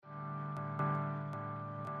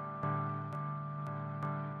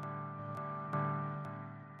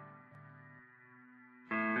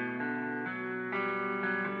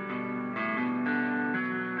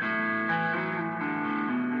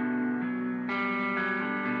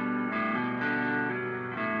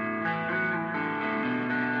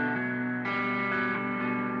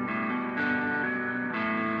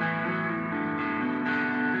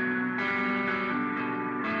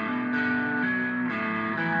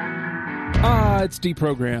It's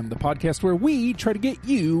Deprogram, the podcast where we try to get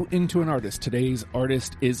you into an artist. Today's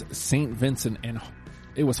artist is St. Vincent, and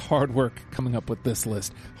it was hard work coming up with this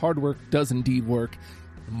list. Hard work does indeed work.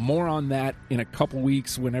 More on that in a couple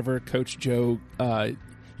weeks whenever Coach Joe,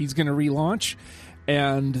 he's going to relaunch,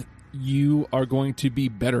 and you are going to be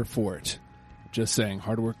better for it. Just saying,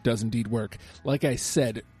 hard work does indeed work. Like I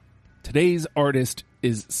said, today's artist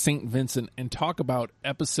is St. Vincent, and talk about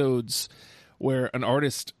episodes where an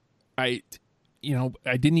artist I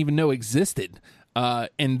didn't even know existed.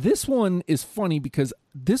 And this one is funny because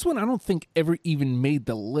this one I don't think ever even made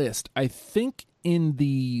the list. I think in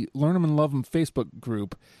the Learn 'em and Love 'em Facebook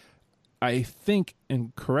group, I think,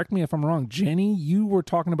 and correct me if I'm wrong, Jenny, you were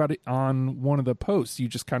talking about it on one of the posts. You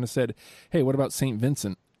just kind of said, hey, what about St.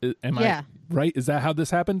 Vincent? Am I right? Is that how this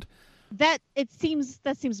happened? That seems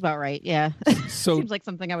about right. Yeah. So seems like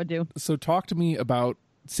something I would do. So talk to me about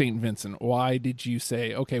St. Vincent. Why did you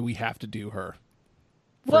say, okay, we have to do her?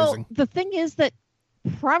 Well, the thing is that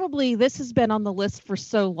probably this has been on the list for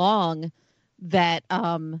so long that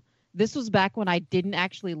this was back when I didn't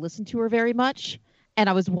actually listen to her very much, and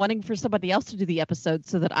I was wanting for somebody else to do the episode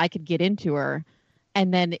so that I could get into her.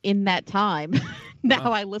 And then in that time,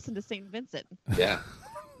 now I listen to St. Vincent. Yeah.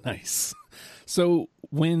 Nice. So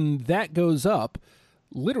when that goes up,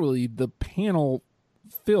 literally the panel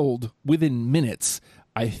filled within minutes.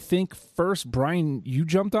 I think first, Brian, you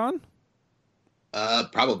jumped on?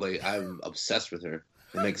 Probably. I'm obsessed with her.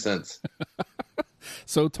 It makes sense.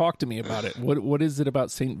 So talk to me about it. What is it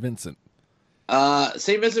about St. Vincent?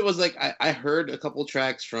 St. Vincent was like, I heard a couple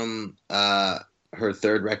tracks from her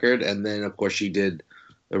third record, and then of course she did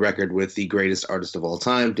a record with the greatest artist of all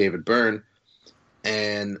time, David Byrne,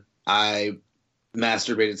 and I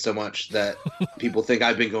masturbated so much that people think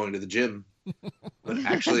I've been going to the gym. But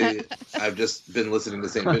actually, I've just been listening to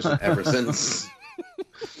St. Vincent ever since.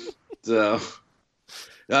 So,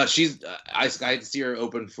 she's. I had to see her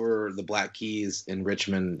open for the Black Keys in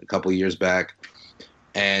Richmond a couple of years back,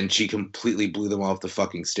 and she completely blew them off the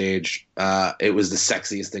fucking stage. It was the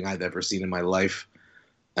sexiest thing I've ever seen in my life,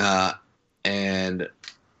 and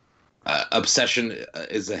obsession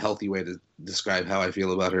is a healthy way to describe how I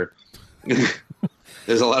feel about her.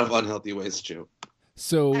 There's a lot of unhealthy ways too.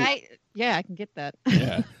 So. I can get that.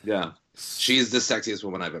 Yeah. Yeah. She's the sexiest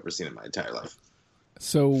woman I've ever seen in my entire life.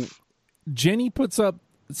 So Jenny puts up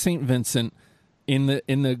St. Vincent in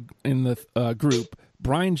the group.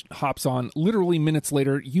 Brian hops on. Literally minutes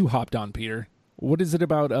later, you hopped on, Peter. What is it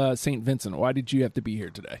about St. Vincent? Why did you have to be here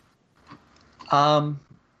today?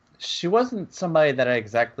 She wasn't somebody that I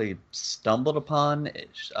exactly stumbled upon.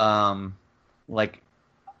 Like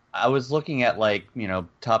I was looking at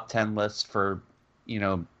top 10 lists for,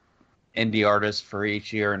 indie artists for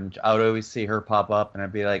each year, and I would always see her pop up, and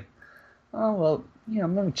I'd be like, oh well,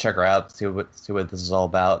 I'm gonna check her out, see what this is all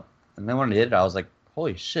about. And then when I did it, I was like,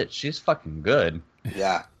 holy shit, she's fucking good.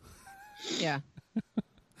 Yeah. Yeah.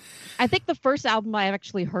 I think the first album I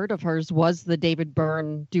actually heard of hers was the David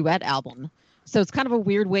Byrne duet album. So it's kind of a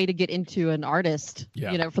weird way to get into an artist,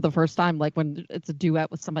 for the first time, like when it's a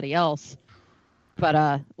duet with somebody else. But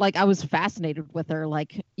I was fascinated with her,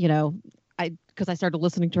 because I started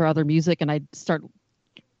listening to her other music, and I start,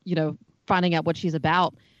 finding out what she's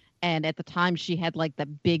about. And at the time, she had like the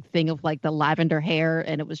big thing of like the lavender hair,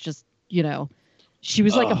 and it was just, she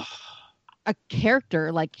was like a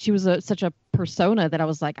character. Like she was such a persona that I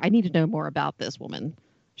was like, I need to know more about this woman.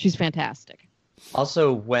 She's fantastic.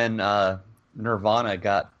 Also, when Nirvana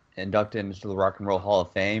got inducted into the Rock and Roll Hall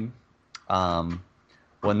of Fame,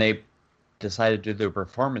 when they decided to do their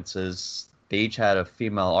performances, they each had a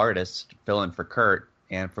female artist fill in for Kurt,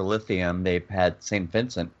 and for Lithium, they had St.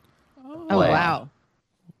 Vincent. Oh, wow.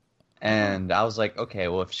 And I was like, okay,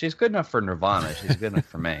 well, if she's good enough for Nirvana, she's good enough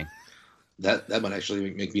for me. That might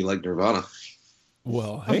actually make me like Nirvana.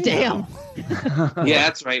 Well, hey. Damn. Yeah,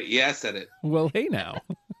 that's right. Yeah, I said it. Well, hey now.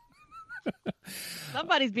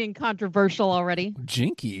 Somebody's being controversial already.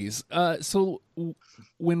 Jinkies. So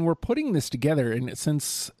when we're putting this together, and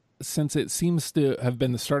since it seems to have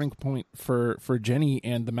been the starting point for Jenny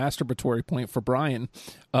and the masturbatory point for Brian.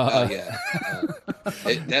 Yeah.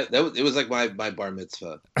 It was like my bar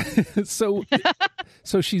mitzvah. So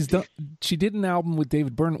she did an album with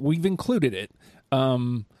David Byrne. We've included it.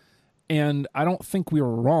 And I don't think we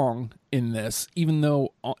were wrong in this, even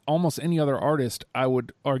though almost any other artist, I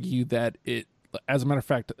would argue that it, as a matter of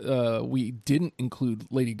fact, we didn't include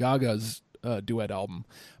Lady Gaga's duet album,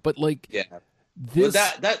 but yeah. This...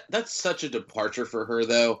 That's such a departure for her,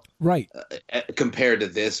 though. Right. Compared to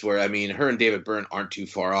this, where, I mean, her and David Byrne aren't too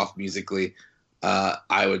far off musically.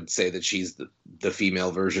 I would say that she's the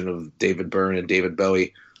female version of David Byrne and David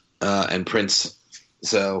Bowie. and Prince.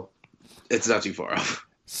 So it's not too far off.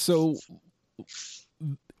 So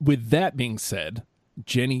with that being said,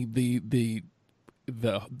 Jenny, the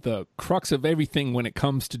crux of everything when it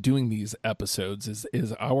comes to doing these episodes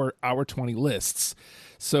is our 20 lists.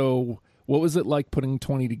 So what was it like putting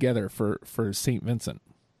 20 together for St. Vincent?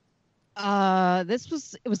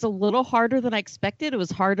 It was a little harder than I expected. It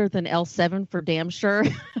was harder than L7 for damn sure.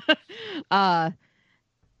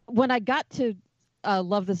 When I got to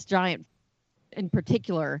Love This Giant in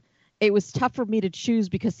particular, it was tough for me to choose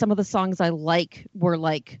because some of the songs I like were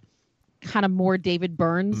like kind of more David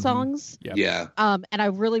Byrne songs. Yep. Yeah. And I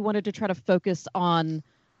really wanted to try to focus on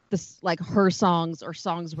this, like her songs or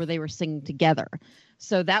songs where they were singing together.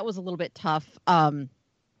 So that was a little bit tough. And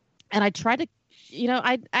I tried to,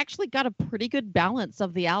 I actually got a pretty good balance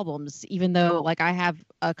of the albums, even though like I have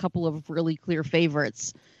a couple of really clear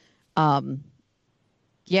favorites.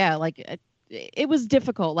 Yeah, like it was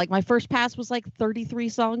difficult. Like my first pass was like 33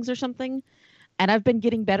 songs or something. And I've been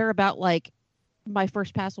getting better about like my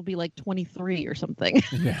first pass will be like 23 or something.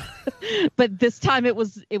 Yeah. But this time it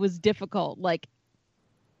was difficult. Like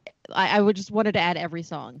I would just wanted to add every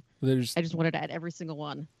song. I just wanted to add every single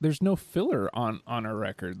one. There's no filler on our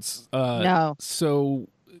records. No. So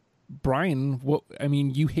Brian,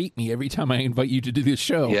 you hate me every time I invite you to do this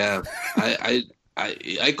show. Yeah.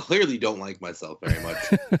 I clearly don't like myself very much.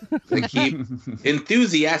 I keep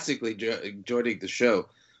enthusiastically joining the show.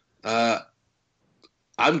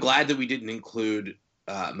 I'm glad that we didn't include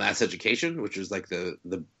Mass Education, which is like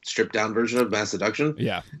the stripped down version of Mass Seduction.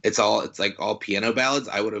 Yeah. It's like all piano ballads.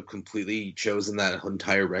 I would have completely chosen that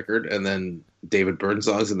entire record and then David Byrne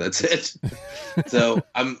songs, and that's it. So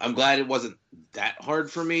I'm glad it wasn't that hard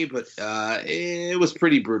for me, but it was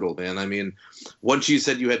pretty brutal, man. I mean, once you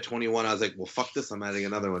said you had 21, I was like, well, fuck this. I'm adding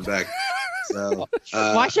another one back. So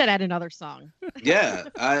why should I add another song? Yeah.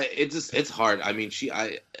 It's hard. I mean,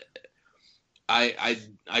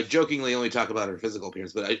 I jokingly only talk about her physical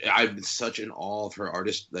appearance, but I'm such in awe of her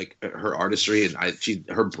her artistry, and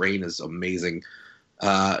her brain is amazing.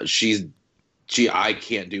 I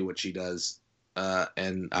can't do what she does,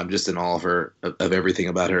 and I'm just in awe of her, of everything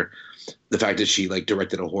about her. The fact that she like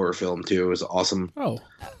directed a horror film too was awesome. Oh,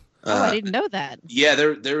 I didn't know that. Yeah,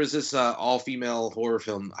 there was this all female horror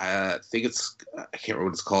film. I think I can't remember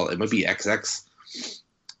what it's called. It might be XX.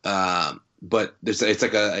 But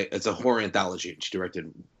it's a horror anthology, and she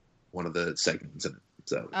directed one of the segments in it.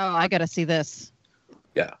 So I gotta see this.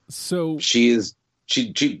 Yeah. So she's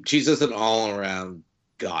just an all around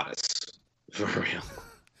goddess for real.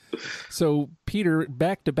 So Peter,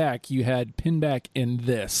 back to back, you had Pinback in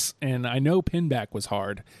this, and I know Pinback was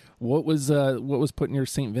hard. What was put in your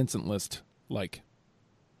St. Vincent list like?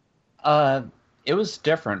 It was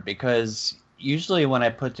different because usually when I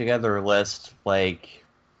put together a list, like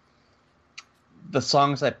the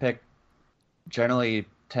songs I pick generally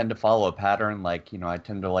tend to follow a pattern. Like, I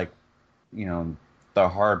tend to like, the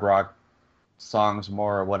hard rock songs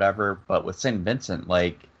more or whatever. But with St. Vincent,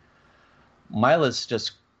 like my list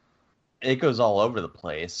it goes all over the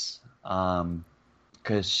place.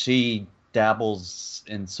 'Cause she dabbles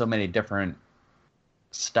in so many different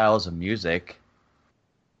styles of music.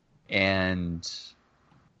 And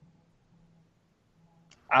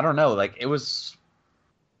I don't know, like it was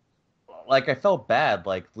like I felt bad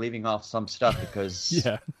like leaving off some stuff because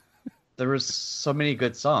Yeah. there was so many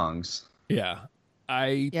good songs. Yeah.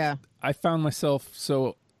 I found myself,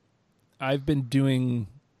 so I've been doing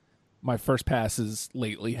my first passes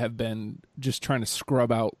lately have been just trying to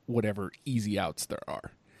scrub out whatever easy outs there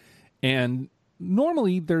are. And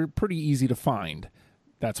normally they're pretty easy to find.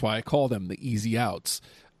 That's why I call them the easy outs.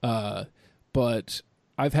 But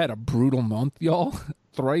I've had a brutal month, y'all.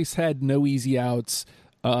 Thrice had no easy outs.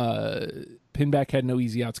 Pinback had no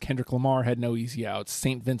easy outs. Kendrick Lamar had no easy outs.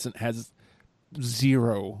 St. Vincent has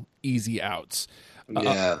 0 easy outs.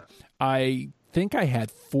 Yeah. I think I had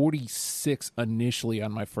 46 initially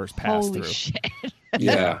on my first pass Holy through. shit.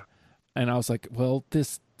 Yeah. And I was like, well,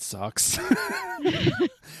 this sucks.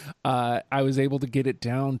 I was able to get it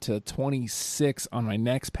down to 26 on my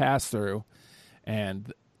next pass through,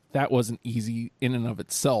 and that wasn't easy in and of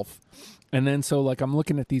itself. And then so like I'm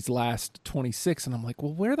looking at these last 26 and I'm like,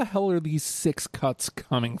 well, where the hell are these 6 cuts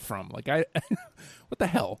coming from? Like what the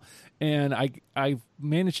hell? And I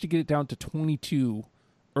managed to get it down to 22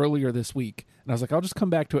 earlier this week. And I was like, I'll just come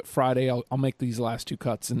back to it Friday. I'll make these last 2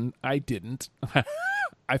 cuts. And I didn't.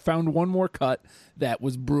 I found one more cut that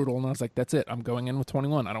was brutal. And I was like, that's it. I'm going in with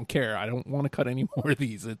 21. I don't care. I don't want to cut any more of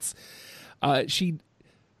these. She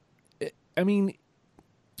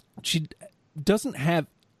doesn't have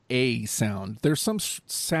a sound. There's some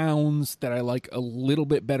sounds that I like a little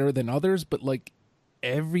bit better than others, but like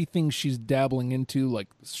everything she's dabbling into, like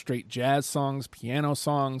straight jazz songs, piano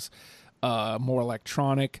songs, more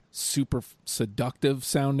electronic, super seductive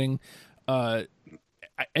sounding,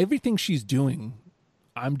 everything she's doing,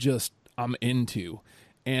 I'm into.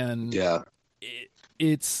 And yeah,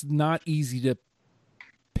 it's not easy to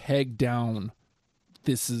peg down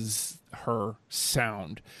this is her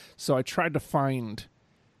sound. So I tried to find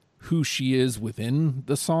who she is within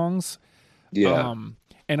the songs. Yeah.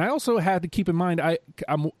 And I also had to keep in mind, I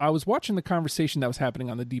was watching the conversation that was happening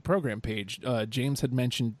on the Deprogram page. James had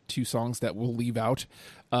mentioned 2 songs that we'll leave out,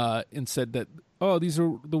 and said that, oh, these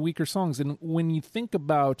are the weaker songs. And when you think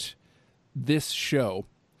about this show,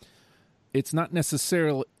 it's not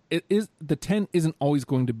necessarily, the 10 isn't always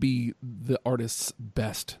going to be the artist's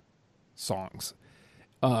best songs,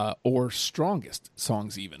 or strongest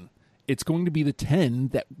songs even. It's going to be the 10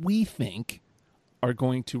 that we think are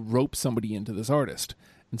going to rope somebody into this artist.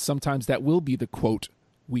 And sometimes that will be the, quote,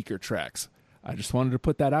 weaker tracks. I just wanted to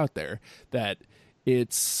put that out there, that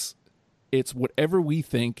it's whatever we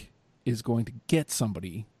think is going to get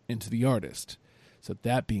somebody into the artist. So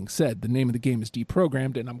that being said, the name of the game is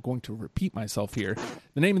Deprogrammed, and I'm going to repeat myself here.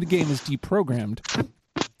 The name of the game is Deprogrammed.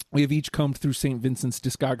 We have each combed through St. Vincent's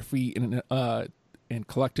discography and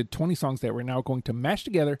collected 20 songs that we're now going to mash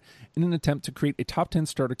together in an attempt to create a top 10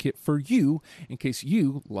 starter kit for you, in case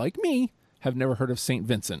you, like me, have never heard of St.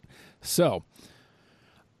 Vincent. So,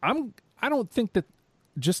 I don't think that,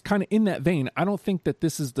 just kind of in that vein, I don't think that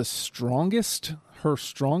this is her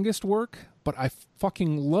strongest work, but I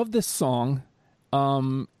fucking love this song.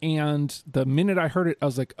 And the minute I heard it, I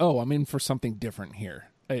was like, oh, I'm in for something different here.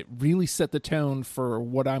 It really set the tone for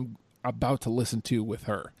what I'm about to listen to with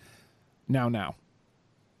her. Now.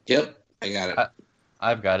 Yep, I got it.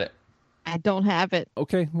 I've got it. I don't have it.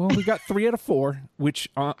 Okay, well, we got 3 out of 4, which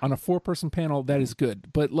on a 4-person panel, that is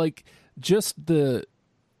good. But like, just the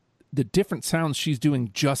different sounds she's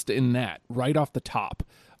doing just in that, right off the top,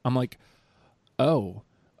 I'm like, oh,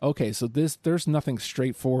 okay, so there's nothing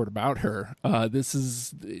straightforward about her.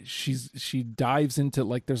 She dives into,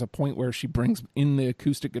 like, there's a point where she brings in the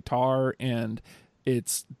acoustic guitar and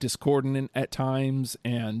it's discordant at times,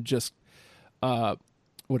 and just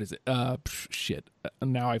what is it?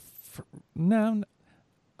 Now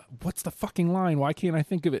what's the fucking line? Why can't I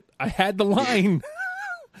think of it? I had the line.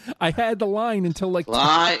 I had the line until like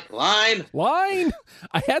line.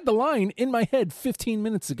 I had the line in my head 15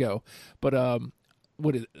 minutes ago, but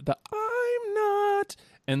what is it? I'm not,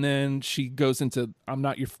 and then she goes into, I'm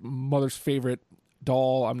not your mother's favorite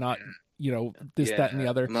doll. I'm not, that, and the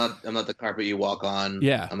other. I'm not the carpet you walk on.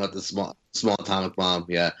 Yeah. I'm not the small atomic bomb.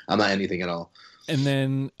 Yeah. I'm not anything at all. And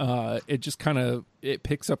then it just kind of, it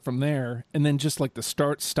picks up from there, and then just like the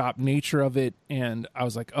start-stop nature of it, and I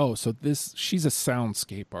was like, oh, so she's a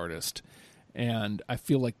soundscape artist, and I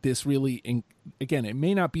feel like this really, again, it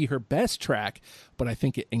may not be her best track, but I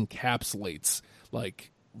think it encapsulates,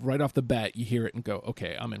 like, right off the bat, you hear it and go,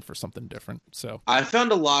 okay, I'm in for something different. So I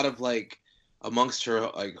found a lot of, like, amongst her,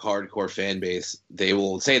 like, hardcore fan base, they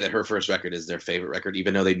will say that her first record is their favorite record,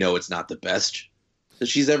 even though they know it's not the best that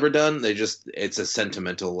she's ever done. It's a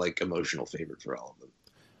sentimental, like, emotional favorite for all of them.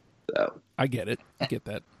 So I get it. I get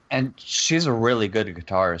that. And she's a really good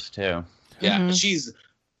guitarist too. Yeah, She's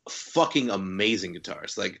a fucking amazing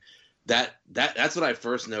guitarist. Like that's what I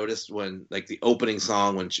first noticed when, like, the opening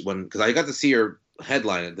song when because I got to see her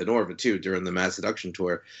headline at the Norva too during the Mass Seduction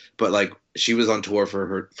tour, but like she was on tour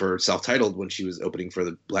for Self-Titled when she was opening for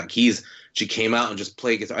the Black Keys. She came out and just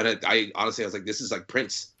played guitar, and I honestly, I was like, this is like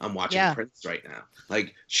Prince. I'm watching Prince right now.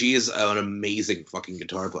 Like, she is an amazing fucking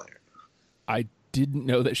guitar player. I didn't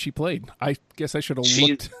know that she played. I guess I should have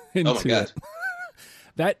looked into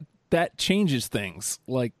it. That changes things.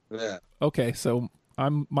 Like, okay, so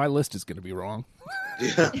my list is going to be wrong.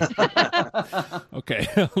 Okay,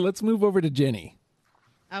 let's move over to Jenny.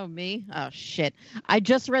 Oh, me? Oh, shit. I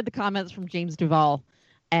just read the comments from James Duval,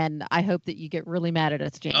 and I hope that you get really mad at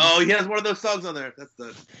us, James. Oh, he has one of those songs on there.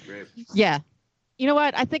 That's great. Yeah. You know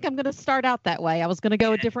what? I think I'm going to start out that way. I was going to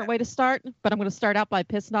go a different way to start, but I'm going to start out by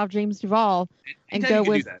pissing off James Duval and go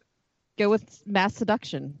with Mass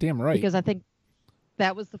Seduction. Damn right. Because I think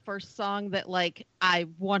that was the first song that, like, I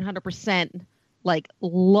 100% like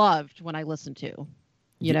loved when I listened to.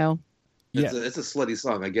 You know? It's a slutty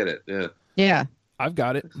song. I get it. Yeah. Yeah. I've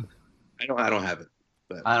got it. I don't have it.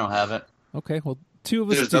 But I don't have it. Okay, well, 2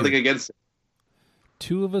 of us There's nothing against it.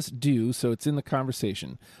 2 of us do, so it's in the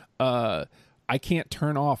conversation. I can't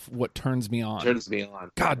turn off what turns me on.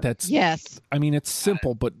 God, that's... Yes. I mean, it's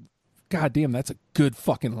simple, but goddamn, that's a good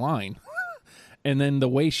fucking line. And then the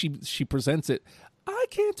way she presents it, I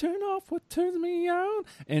can't turn off what turns me on,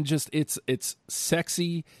 and just it's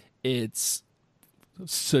sexy, it's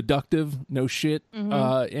seductive, no shit,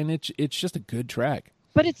 and it's just a good track.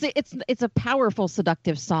 But it's a powerful,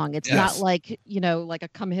 seductive song. It's not like, like a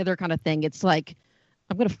come hither kind of thing. It's like,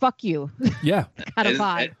 I'm gonna fuck you. Yeah, kind of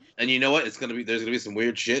vibe. And you know what? There's gonna be some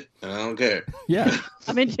weird shit, and I don't care. Yeah,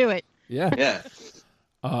 I'm into it. Yeah, yeah.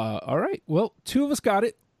 All right. Well, two of us got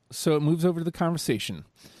it, so it moves over to the conversation.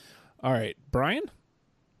 All right, Brian.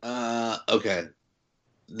 Okay.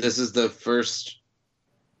 This is the first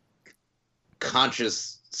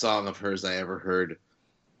conscious song of hers I ever heard.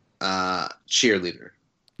 Cheerleader.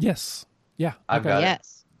 Yes. Yeah. I've got it.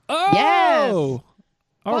 Yes. Oh. Yes.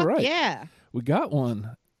 All Fuck right. yeah. We got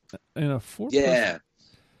one in a 4. Yeah.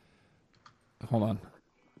 Hold on.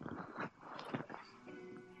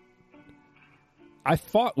 I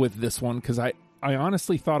fought with this one because I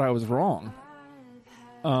honestly thought I was wrong.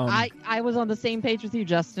 I was on the same page with you,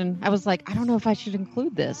 Justin. I was like, I don't know if I should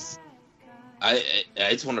include this.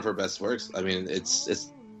 It's one of her best works. I mean,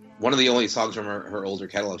 it's one of the only songs from her older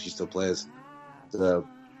catalog she still plays. So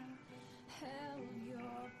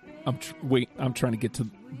I'm trying to get to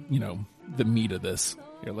the meat of this.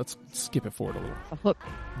 Here, let's skip it forward a little. The hook.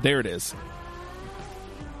 There it is.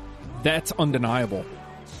 That's undeniable.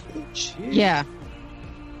 Yeah.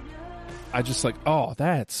 I just like, oh,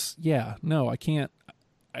 that's, yeah, no, I can't.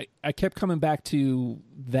 I kept coming back to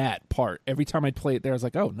that part. Every time I'd play it there, I was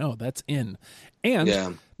like, oh, no, that's in.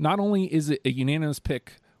 And not only is it a unanimous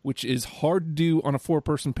pick, which is hard to do on a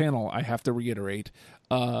 4-person panel, I have to reiterate,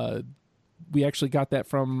 we actually got that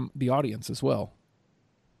from the audience as well.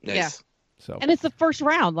 Nice. Yeah. So. And it's the first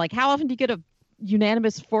round. Like, how often do you get a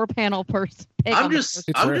unanimous 4-panel person pick? I'm just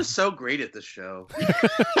so great at this show.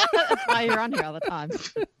 That's why you're on here all the time.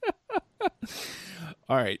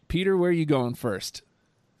 All right, Peter, where are you going first?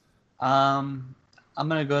 I'm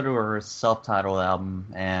gonna go to her self-titled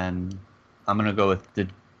album, and I'm gonna go with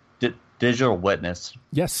Digital Witness.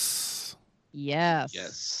 Yes.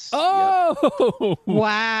 Yes. Oh. Yep.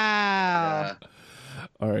 Wow. Yeah.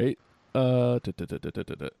 All right.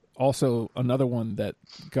 Also, another one that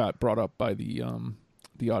got brought up by the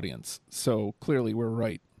audience. So clearly, we're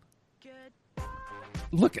right.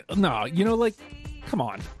 Look, come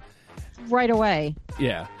on. Right away.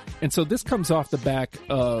 Yeah. And so this comes off the back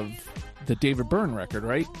of the David Byrne record,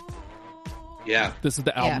 right? Yeah. This is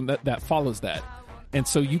the album that follows that. And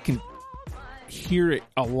so you can hear it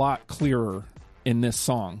a lot clearer in this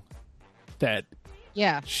song that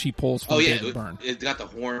she pulls from David Byrne. It's got the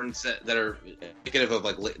horns that are indicative of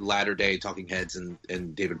like latter day Talking Heads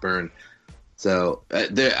and David Byrne. So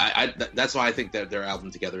that's why I think that their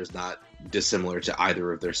album together is not dissimilar to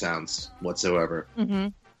either of their sounds whatsoever. Mm-hmm.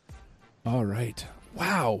 All right.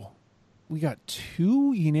 Wow. We got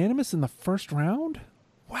 2 unanimous in the first round?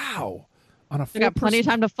 Wow. On a 4-person. We got plenty of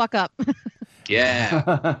time to fuck up.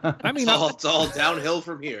 Yeah. I mean, it's all downhill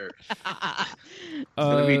from here.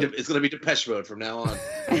 It's gonna be Depeche Mode from now on.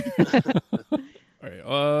 All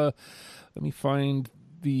right. Let me find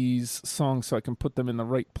these songs so I can put them in the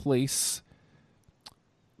right place.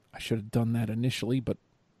 I should have done that initially, but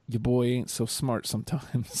your boy ain't so smart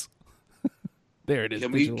sometimes. There it is.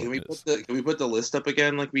 Can we put the list up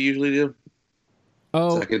again like we usually do?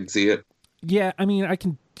 Oh, so I can see it. Yeah, I mean, I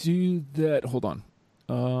can do that. Hold on.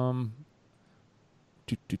 Let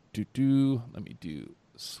me do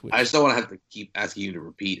switch. I just don't want to have to keep asking you to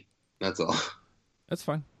repeat. That's all. That's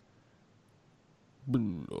fine.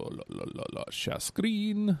 Share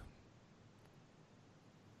screen.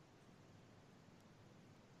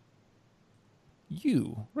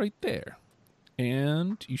 You right there,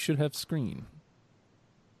 and you should have screen.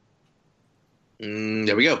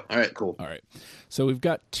 There we go. All right, cool. All right, so we've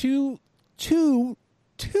got two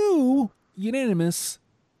unanimous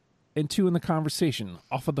and 2 in the conversation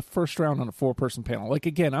off of the first round on a 4-person panel. Like,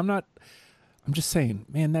 again, I'm just saying,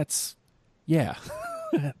 man, that's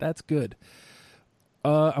that's good.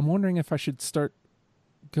 I'm wondering if I should start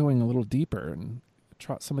going a little deeper and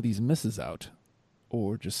trot some of these misses out,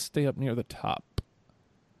 or just stay up near the top.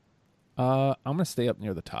 I'm gonna stay up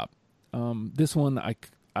near the top. This one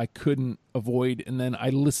I couldn't avoid, and then I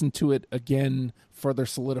listened to it again, further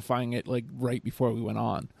solidifying it like right before we went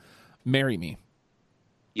on. Marry Me.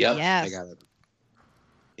 Yep, yes. I got it.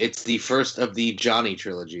 It's the first of the Johnny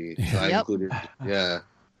trilogy. So I included, yeah.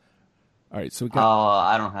 All right, so we got. Oh,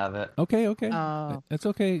 I don't have it. Okay. Oh. That's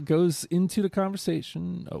okay. It goes into the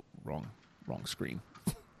conversation. Oh, wrong screen.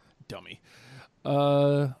 Dummy.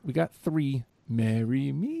 We got 3.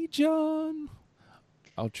 Marry Me, John.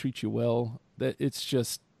 I'll treat you well. That it's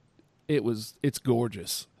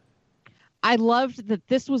gorgeous. I loved that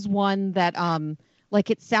this was one that like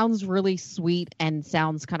it sounds really sweet and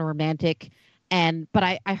sounds kind of romantic. But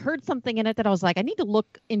I heard something in it that I was like, I need to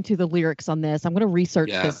look into the lyrics on this. I'm going to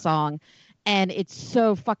research this song. And it's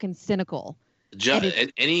so fucking cynical.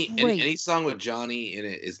 Any song with Johnny in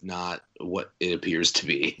it is not what it appears to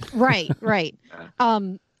be. Right.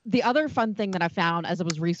 The other fun thing that I found as I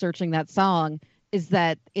was researching that song is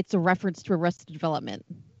that it's a reference to Arrested Development.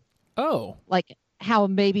 Oh. Like how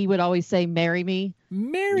Maybe would always say, marry me.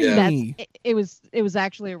 Marry me. It was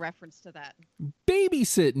actually a reference to that.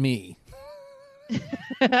 Babysit me.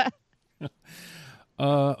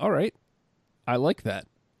 All right. I like that.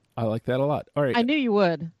 I like that a lot. All right. I knew you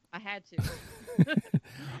would. I had to.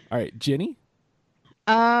 All right, Jenny?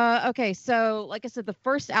 Okay, so like I said, the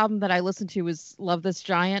first album that I listened to was Love This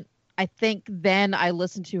Giant. I think then I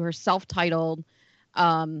listened to her self-titled,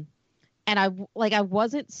 and I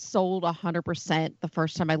wasn't sold 100% the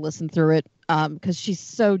first time I listened through it, because she's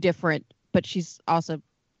so different, but she's also,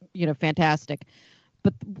 fantastic.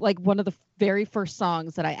 But like one of the very first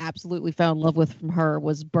songs that I absolutely fell in love with from her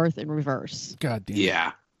was Birth in Reverse. God damn.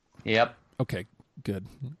 Yeah. Yep. Okay, good.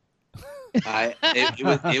 It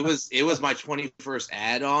was my 21st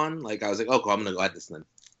add-on. Like I was like, oh, cool, I'm gonna go add this then.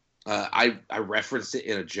 I referenced it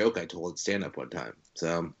in a joke I told at stand-up one time.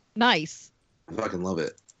 So nice. I fucking love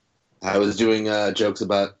it. I was doing jokes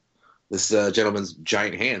about this gentleman's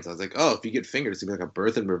giant hands. I was like, oh, if you get fingered, it's gonna be like a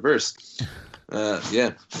birth in reverse. Yeah,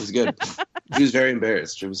 it was good. She was very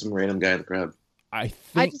embarrassed. It was some random guy in the crowd. I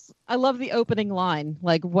love the opening line.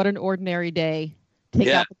 Like, what an ordinary day. Take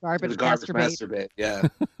out the garbage, masturbate. Yeah.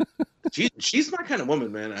 She's my kind of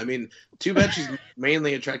woman, man. I mean, too bad she's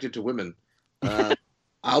mainly attracted to women.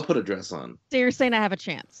 I'll put a dress on. So you're saying I have a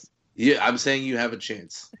chance? Yeah, I'm saying you have a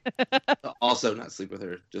chance. Also, not sleep with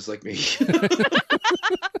her, just like me.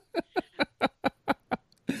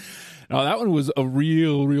 No, that one was a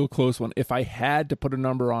real close one. If I had to put a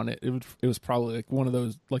number on it, it was probably like one of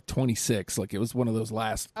those, like 26. Like it was one of those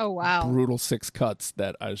last brutal 6 cuts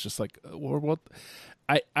that I was just like, what?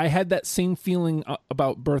 I had that same feeling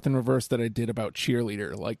about Birth in Reverse that I did about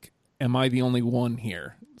Cheerleader. Like, am I the only one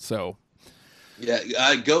here? So, yeah,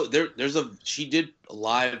 she did a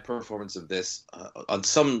live performance of this on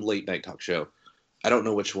some late night talk show. I don't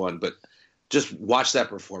know which one, but just watch that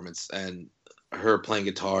performance and her playing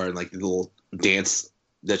guitar and like the little dance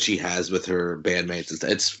that she has with her bandmates.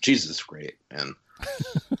 It's Jesus, great, man.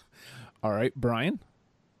 All right, Brian.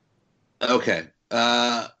 Okay.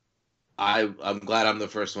 I'm glad I'm the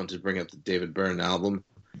first one to bring up the David Byrne album.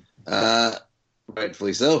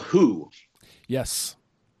 Rightfully so. Who? Yes.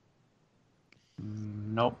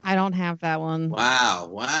 Nope. I don't have that one. Wow.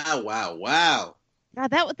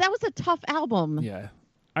 God, that was a tough album. Yeah,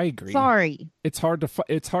 I agree. Sorry. It's hard to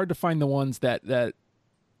find the ones that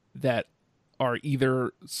are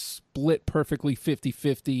either split perfectly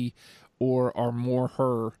 50-50 or are more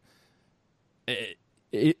her.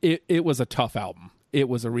 It was a tough album. It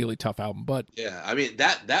was a really tough album, but yeah, I mean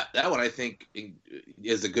that one I think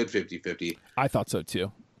is a good 50-50. I thought so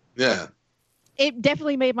too. Yeah. It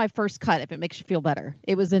definitely made my first cut, if it makes you feel better.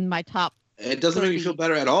 It was in my top. It doesn't 30. make me feel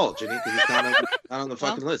better at all, Jenny, because it's not on the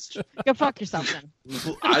fucking list. Go fuck yourself then.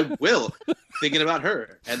 I will. Thinking about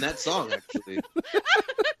her and that song, actually.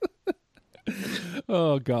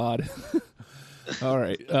 Oh, God. All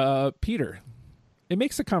right. Peter. It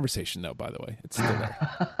makes a conversation, though, by the way. It's still there.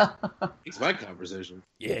 It's my conversation.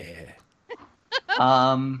 Yeah.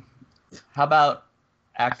 How about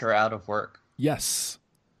Actor Out of Work? Yes.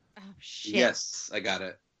 Oh, shit. Yes, I got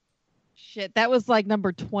it. Shit, that was like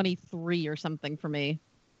number 23 or something for me.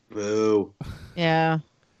 Boo. Yeah.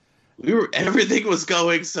 Everything was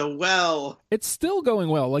going so well. It's still going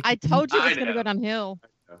well. Like I told you it was going to go downhill.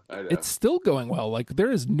 I know. It's still going well. Like there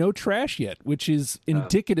is no trash yet, which is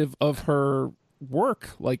indicative of her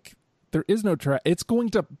work. Like there is no trash. It's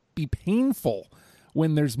going to be painful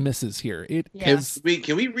when there's misses here. It is.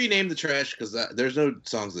 Can we rename the trash? Because there's no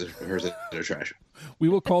songs of hers that are trash. We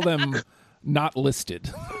will call them not listed.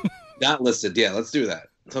 Not listed. Yeah, let's do that.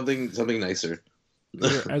 Something nicer.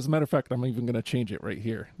 As a matter of fact, I'm even going to change it right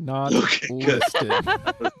here. Not listed.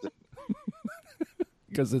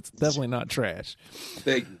 Because it's definitely not trash.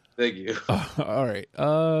 Thank you. All right.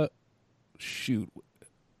 Shoot.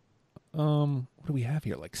 What do we have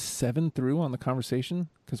here? Like 7 through on the conversation?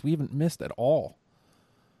 Because we haven't missed at all.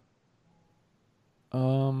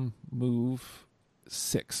 Move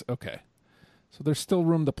 6. Okay. So there's still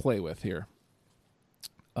room to play with here.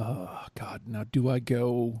 God. Now, do I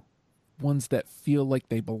go ones that feel like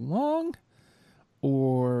they belong?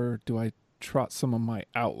 Or do I trot some of my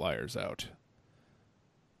outliers out?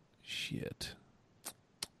 Shit.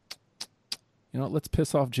 you know what, let's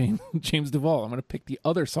piss off James Duvall. I'm going to pick the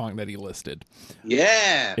other song that he listed.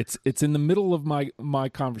 Yeah. It's in the middle of my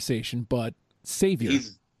conversation, but Savior.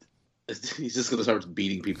 He's just going to start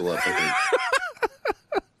beating people up, I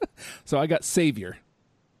think. So I got Savior.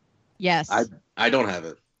 Yes. I don't have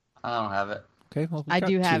it. I don't have it. Okay, well, I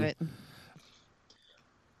do have it.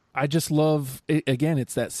 I just love it. Again,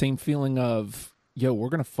 it's that same feeling of, yo, we're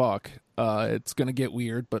going to fuck. It's going to get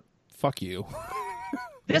weird, but fuck you.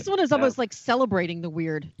 This one is almost like celebrating the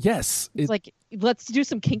weird. Yes. It's like, let's do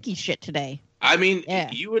some kinky shit today. I mean, Yeah.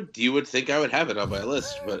 you would think I would have it on my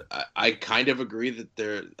list, but I kind of agree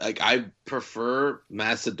that I prefer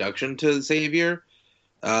Mass Seduction to Savior.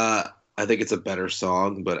 I think it's a better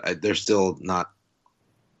song, but they're still not.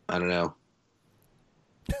 I don't know.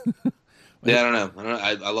 Yeah, I don't know.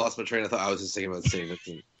 I lost my train of thought. I was just thinking about saying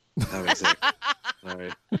it. That makes sense. All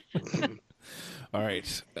right. All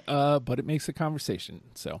right. But it makes a conversation.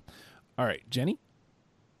 So, all right, Jenny?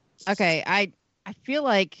 Okay, I feel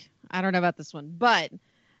like, I don't know about this one, but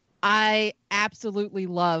I absolutely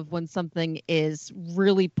love when something is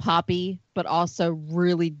really poppy, but also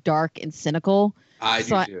really dark and cynical. I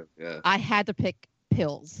do too. Yeah. I had to pick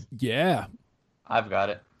Pills. Yeah. I've got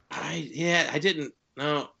it. I didn't.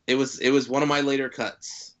 No, it was one of my later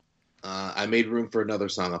cuts. I made room for another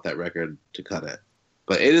song off that record to cut it,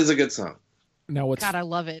 but it is a good song. Now what's God, I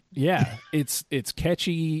love it. Yeah, it's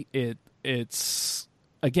catchy. It's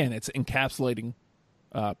again, it's encapsulating.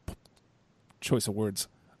 Choice of words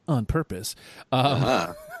on purpose.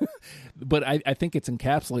 But I think it's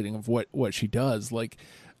encapsulating of what she does. Like,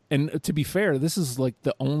 and to be fair, this is like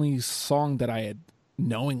the only song that I had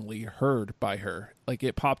knowingly heard by her. Like,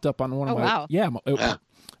 it popped up on one of my wow.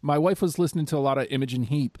 My wife was listening to a lot of Imogen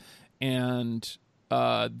Heap, and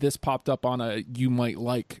this popped up on a You Might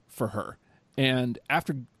Like for her. And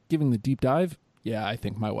after giving the deep dive, yeah, I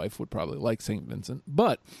think my wife would probably like St. Vincent.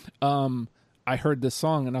 But I heard this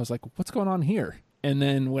song and I was like, what's going on here? And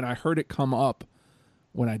then when I heard it come up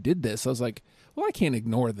when I did this, I was like, well, I can't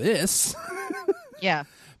ignore this. Yeah.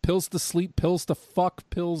 Pills to sleep, pills to fuck,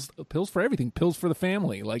 pills for everything, pills for the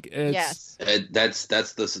family. Like, it's, yes. That's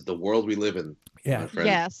the world we live in. Yeah.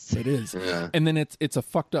 Yes. It is. Yeah. And then it's a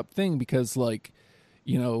fucked up thing because, like,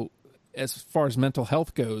 you know, as far as mental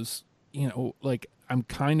health goes, you know, like, I'm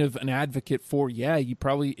kind of an advocate for, yeah, you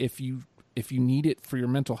probably, if you need it for your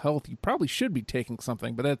mental health, you probably should be taking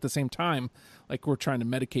something. But at the same time, like, we're trying to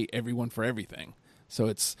medicate everyone for everything. So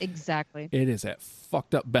it is that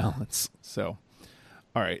fucked up balance. So,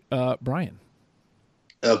 all right, Brian.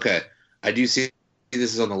 Okay. I do see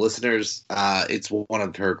this is on the listeners. It's one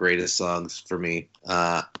of her greatest songs for me.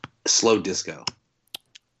 Slow Disco.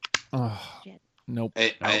 Oh, nope.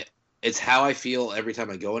 It's how I feel every time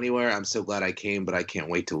I go anywhere. I'm so glad I came, but I can't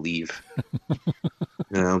wait to leave.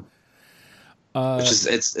 You know?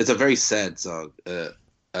 It's a very sad song.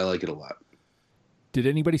 I like it a lot. Did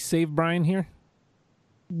anybody save Brian here?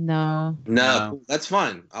 No. No, that's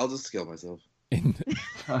fine. I'll just kill myself. You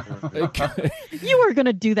were going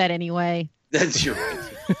to do that anyway. That's your right.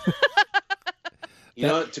 You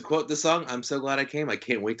know what? To quote the song, I'm so glad I came. I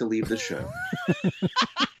can't wait to leave the show.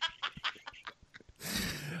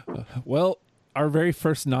 Well, our very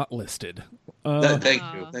first not listed.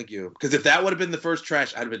 Thank you. Because if that would have been the first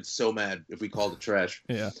trash, I'd have been so mad if we called it trash.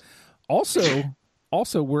 Yeah.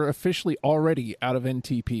 Also, we're officially already out of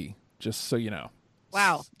NTP, just so you know.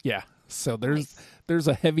 Wow. Yeah. So there's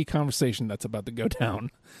a heavy conversation that's about to go down.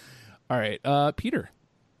 All right, Peter.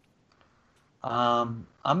 I'm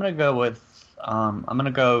gonna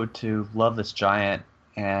go to Love This Giant,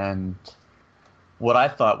 and what I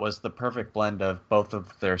thought was the perfect blend of both of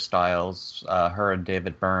their styles, her and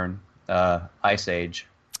David Byrne, Ice Age.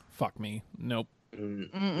 Fuck me. Nope.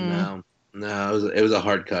 No, it was a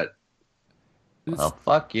hard cut. Well,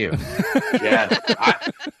 fuck you. Yeah,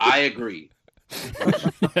 I agree.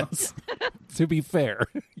 Yes. To be fair,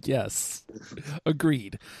 yes.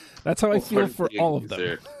 Agreed. That's how I feel for all of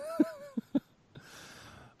them.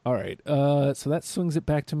 All right. So that swings it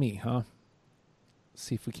back to me, huh? Let's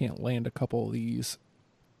see if we can't land a couple of these.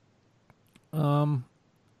 I'm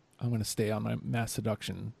going to stay on my Mass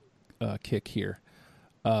Seduction kick here.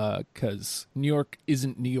 Because New York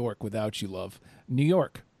isn't New York without you, love. New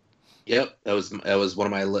York. Yep, that was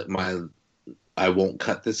one of my I won't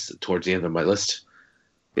cut this towards the end of my list.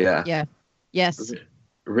 Yeah. Yeah. Yes.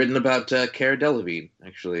 Written about Cara Delevingne,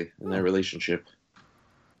 actually, in their relationship.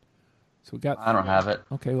 So we got. I don't have it.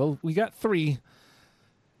 Okay, well, we got 3.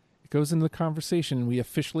 It goes into the conversation. We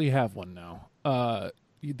officially have one now.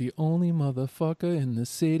 The only motherfucker in the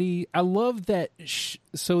city. I love that.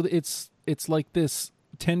 So it's like this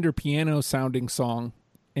tender piano sounding song,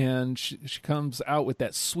 and she comes out with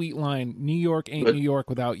that sweet line, "New York ain't New York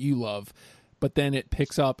without you, love." But then it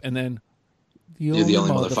picks up, and then you're the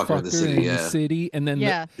only motherfucker in the city. The city, and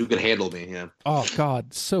then who could handle me? Yeah. Oh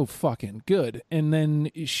God, so fucking good. And then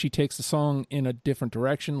she takes the song in a different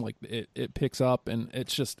direction, like it picks up, and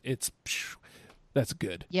it's that's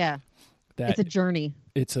good. Yeah, it's a journey.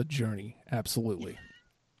 It's a journey, absolutely.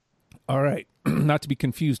 All right, not to be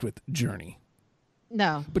confused with Journey.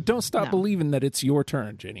 No. But don't stop believing that it's your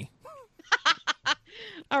turn, Jenny.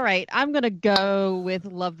 All right, I'm going to go with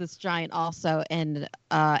Love This Giant also, and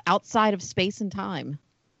Outside of Space and Time.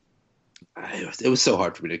 It was so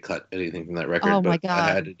hard for me to cut anything from that record, my but God.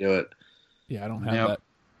 I had to do it. Yeah, I don't have that.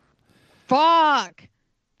 Fuck!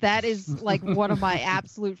 That is like one of my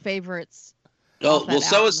absolute favorites. Oh, well,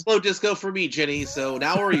 so is Slow Disco for me, Jenny, so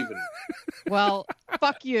now we're even.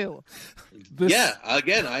 Fuck you. Yeah,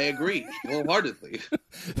 again, I agree wholeheartedly.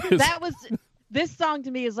 This song to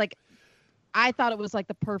me is like, I thought it was like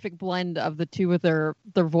the perfect blend of the two of their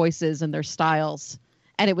voices and their styles,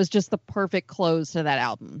 and it was just the perfect close to that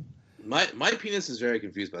album. My penis is very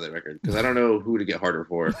confused by that record because I don't know who to get harder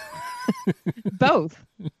for. Both.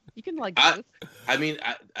 You can like both. I mean,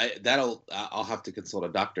 I'll have to consult a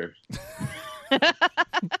doctor.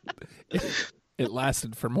 It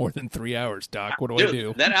lasted for more than 3 hours, Doc. What do I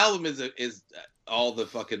do? That album is all the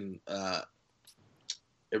fucking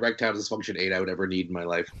erectile dysfunction aid I would ever need in my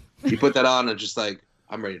life. You put that on and just like,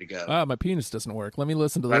 I'm ready to go. My penis doesn't work. Let me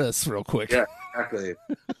listen to this real quick. Yeah, exactly.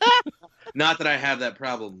 Not that I have that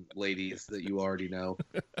problem, ladies, that you already know.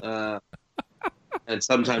 And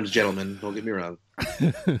sometimes gentlemen, don't get me wrong.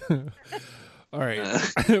 All right.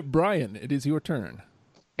 Brian, it is your turn.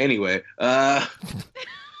 Anyway. My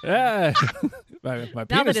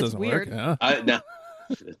penis doesn't work. No,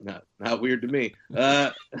 not weird to me.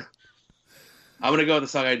 I'm going to go with a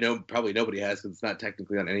song I know probably nobody has because it's not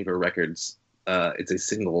technically on any of her records. It's a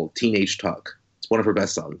single, Teenage Talk. It's one of her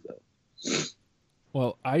best songs, though.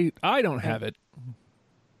 Well, I don't have it.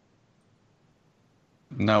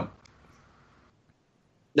 No.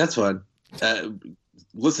 That's fine.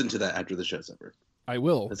 Listen to that after the show's over. I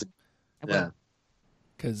will. Yeah.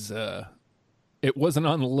 Because it wasn't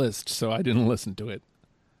on the list, so I didn't listen to it.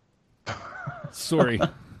 Sorry.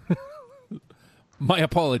 My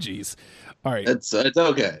apologies. All right. It's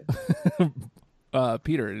okay.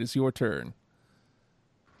 Peter, it is your turn.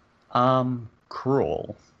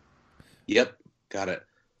 Cruel. Yep. Got it.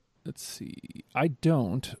 Let's see. I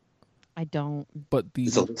don't. But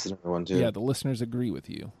it's a listener one too. Yeah, the listeners agree with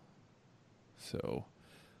you. So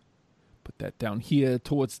put that down here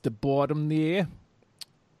towards the bottom there.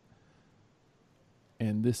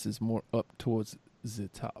 And this is more up towards the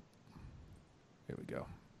top. There we go.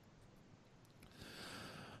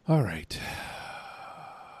 All right.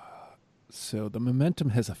 So the momentum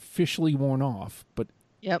has officially worn off, but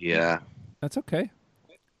yeah, that's okay.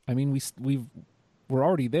 I mean, we're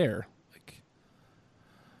already there. Like,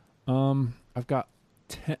 I've got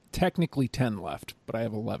technically 10 left, but I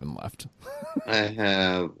have 11 left. I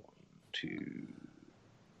have 2,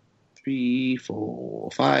 3,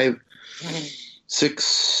 4, 5, 6,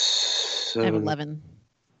 7. I have 11.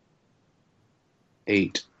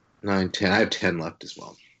 8, 9, 10. I have 10 left as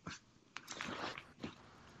well.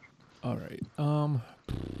 All right. All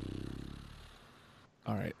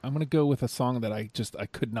right. I'm gonna go with a song that I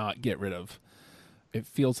could not get rid of. It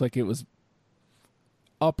feels like it was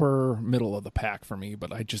upper middle of the pack for me,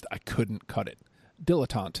 but I couldn't cut it.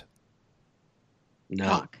 Dilettante. No.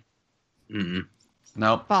 Fuck. Mm-mm.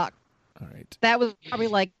 Nope. Fuck. All right. That was probably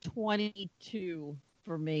like 22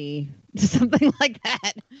 for me. Something like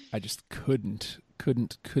that. I just couldn't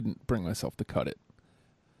bring myself to cut it.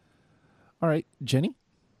 All right, Jenny?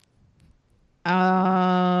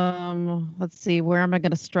 Let's see. Where am I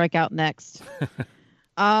going to strike out next?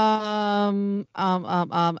 Oh,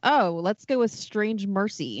 let's go with Strange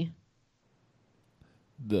Mercy.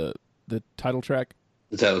 The title track?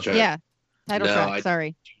 The title track? Yeah. Title track,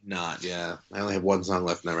 sorry. Not, yeah. I only have one song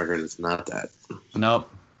left in that record. It's not that.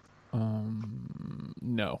 Nope.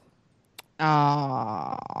 No.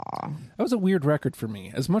 Aww. That was a weird record for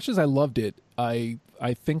me. As much as I loved it, I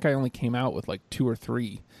think I only came out with like 2 or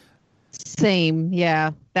 3. Same,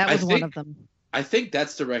 yeah. That was one of them. I think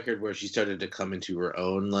that's the record where she started to come into her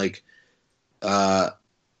own, like,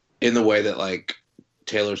 in the way that, like,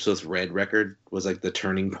 Taylor Swift's Red record was, like, the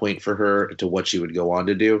turning point for her to what she would go on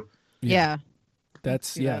to do. Yeah.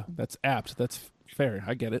 That's apt. That's fair.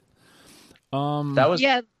 I get it.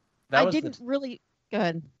 I didn't really... Go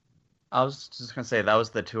ahead. I was just gonna say that was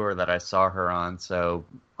the tour that I saw her on, so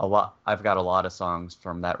I've got a lot of songs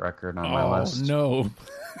from that record on my list. Oh no.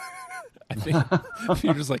 I think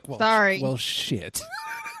Peter's like, well, Sorry. Well, shit.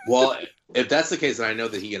 Well, if that's the case, then I know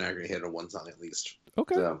that he and I are going to hit on one song at least.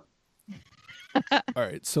 Okay. So. All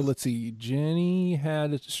right. So let's see. Jenny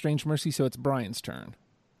had Strange Mercy, so it's Brian's turn.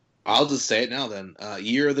 I'll just say it now then.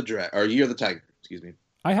 Year of the Tiger. Excuse me.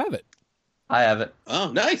 I have it. I have it.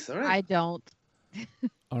 Oh, nice. All right. I don't.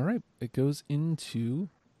 All right. It goes into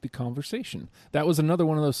the conversation. That was another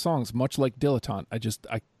one of those songs, much like Dilettante.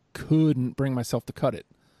 I couldn't bring myself to cut it.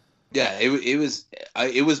 Yeah, it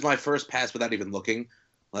was my first pass without even looking,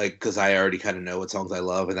 like, because I already kind of know what songs I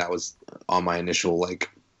love, and that was on my initial, like,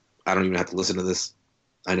 I don't even have to listen to this.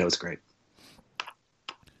 I know it's great.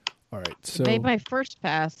 All right, so I made my first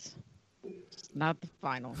pass, not the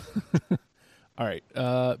final. all right,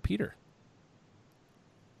 Peter.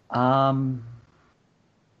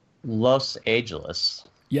 Los Angeles.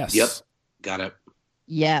 Yes. Yep. Got it.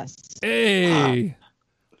 Yes. Hey.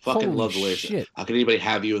 Fucking Holy love the way shit. How can anybody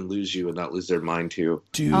have you and lose you and not lose their mind too?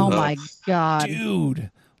 Dude. Oh my God.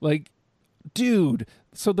 Dude.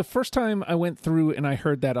 So the first time I went through and I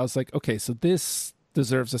heard that, I was like, okay, so this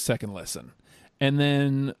deserves a second listen. And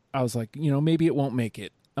then I was like, maybe it won't make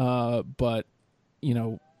it. But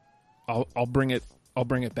I'll bring it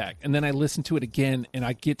back. And then I listen to it again and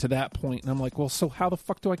I get to that point and I'm like, well, so how the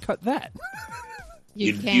fuck do I cut that?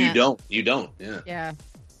 You can't. You don't. Yeah. Yeah.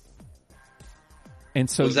 And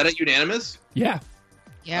so was that a unanimous? Yeah.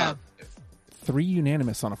 Yeah. 3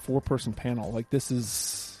 unanimous on a 4-person panel. Like, this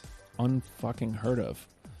is unfucking heard of.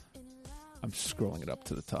 I'm scrolling it up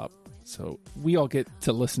to the top. So we all get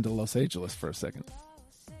to listen to Los Angeles for a second.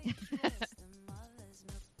 All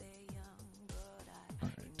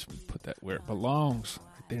right, put that where it belongs,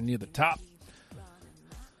 right there near the top.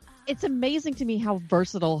 It's amazing to me how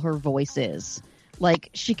versatile her voice is. Like,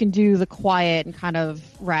 she can do the quiet and kind of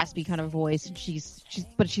raspy kind of voice, and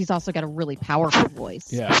but she's also got a really powerful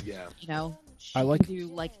voice. Yeah. Yeah. She I like- can do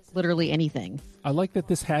like literally anything. I like that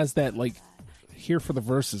this has that, like, here for the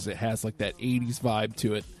verses, it has like that 80s vibe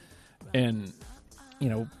to it. And,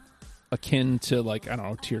 akin to, like, I don't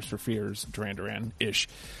know, Tears for Fears, Duran Duran-ish.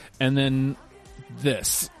 And then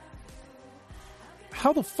this.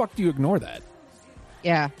 How the fuck do you ignore that?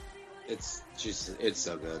 Yeah. It's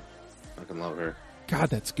so good. I can love her. God,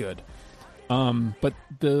 that's good. But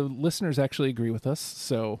the listeners actually agree with us,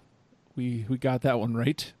 so we got that one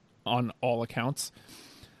right on all accounts.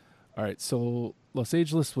 All right, so Los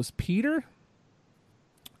Angeles was Peter?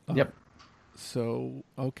 Yep. So,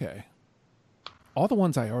 okay. All the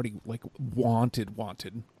ones I already, like, wanted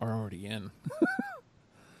are already in.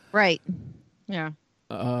 Right. Yeah.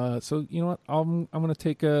 So, you know what? I'm going to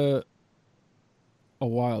take a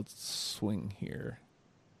wild swing here.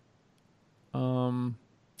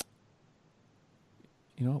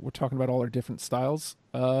 We're talking about all our different styles.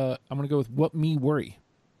 I'm going to go with What Me Worry.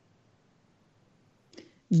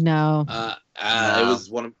 No. No. It was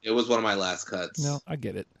one of my last cuts. No, I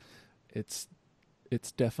get it. It's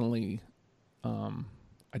definitely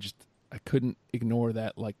I couldn't ignore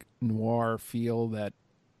that, like, noir feel, that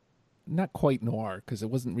not quite noir because it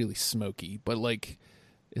wasn't really smoky, but like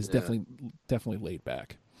is definitely laid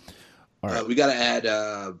back. All right. We got to add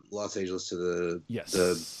Los Angeles to the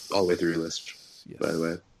all the way through list. Yes. By the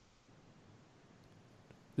way,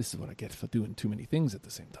 this is what I get for doing too many things at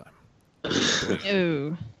the same time.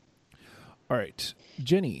 Ooh. All right,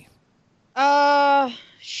 Jenny.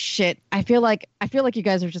 Shit. I feel like you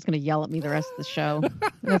guys are just gonna yell at me the rest of the show.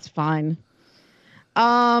 That's fine.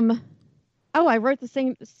 Oh, I wrote the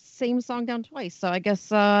same song down twice, so I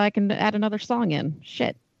guess I can add another song in.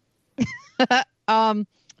 Shit. I'll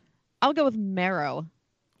go with Marrow.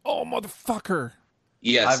 Oh, motherfucker.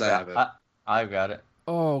 yes, I have it. I've got it.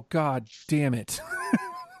 Oh, god damn it.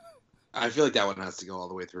 I feel like that one has to go all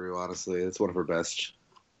the way through. Honestly, it's one of her best.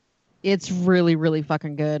 It's really, really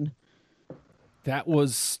fucking good. That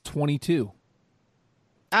was 22.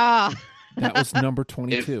 Ah. That was number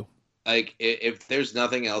 22. If there's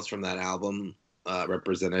nothing else from that album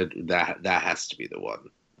represented, that has to be the one,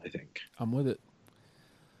 I think. I'm with it.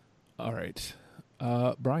 All right.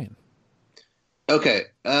 Brian. Okay,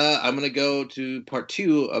 I'm going to go to part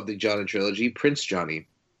 2 of the Johnny trilogy, Prince Johnny.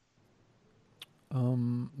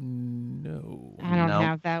 No. I don't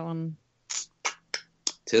have that one.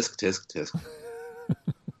 Tisk, tisk, tisk.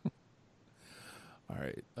 All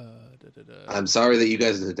right. I'm sorry that you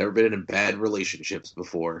guys have never been in bad relationships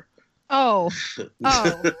before. Oh.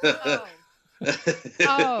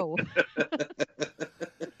 Oh.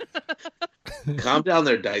 Calm down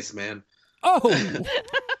there, Dice Man. Oh.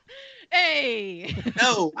 Hey.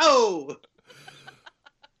 No. Oh.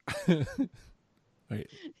 Wait,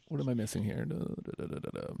 what am I missing here?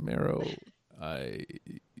 Marrow.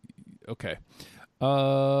 Okay.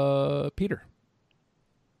 Peter.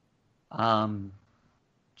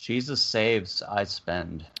 Jesus Saves, I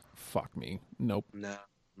Spend. Fuck me. Nope. No.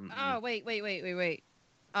 Mm-mm. Oh, wait.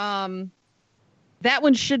 That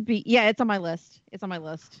one should be. Yeah, it's on my list. I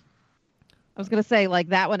was gonna say like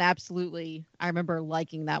that one. Absolutely, I remember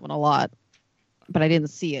liking that one a lot, but I didn't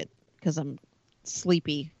see it because I'm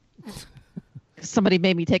sleepy. Somebody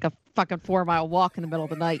made me take a fucking 4-mile walk in the middle of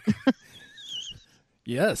the night.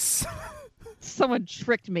 Yes. Someone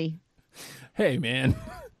tricked me. Hey, man.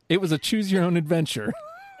 It was a choose your own adventure.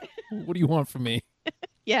 What do you want from me?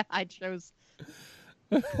 Yeah, I chose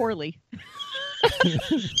poorly.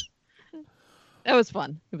 It was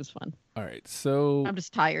fun. All right. So I'm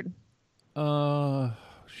just tired.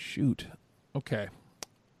 shoot. Okay.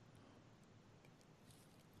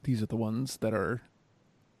 These are the ones that are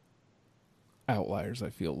outliers, I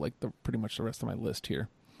feel like pretty much the rest of my list here.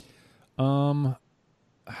 How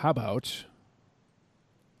about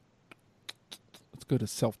let's go to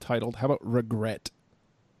self-titled. How about Regret?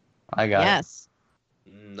 I got Yes.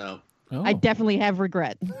 No. Oh, I definitely have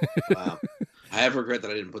regret. Wow. I have regret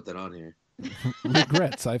that I didn't put that on here.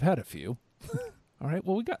 regrets. I've had a few. All right.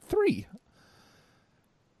 Well, we got 3.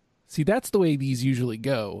 See, that's the way these usually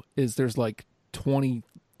go. Is there's like 20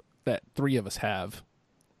 that 3 of us have.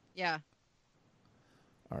 Yeah.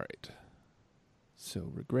 All right.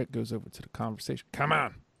 So regret goes over to the conversation. Come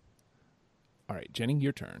on. All right, Jenny,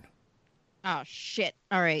 your turn. Oh shit.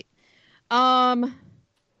 All right.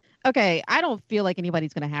 Okay, I don't feel like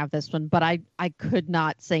anybody's going to have this one, but I could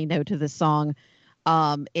not say no to this song.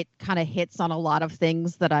 It kind of hits on a lot of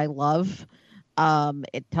things that I love.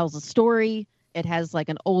 It tells a story. It has like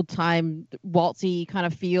an old time waltzy kind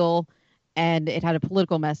of feel, and it had a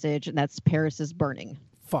political message, and that's Paris is Burning.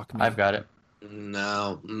 Fuck me. I've got it.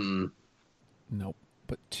 No. Mm-mm. Nope.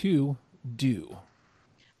 But 2 do.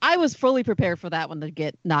 I was fully prepared for that one to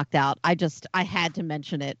get knocked out. I had to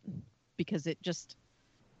mention it because it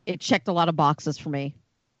checked a lot of boxes for me.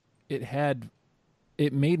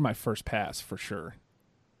 It made my first pass for sure,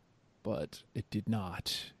 but it did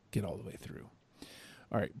not get all the way through.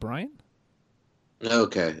 All right, Brian?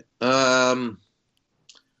 Okay. I'll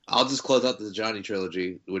just close out the Johnny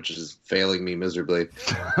trilogy, which is failing me miserably.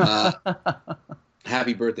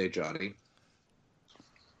 Happy birthday, Johnny.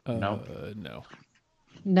 No. No.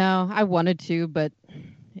 No, I wanted to, but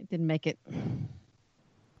it didn't make it. All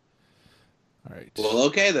right. Well,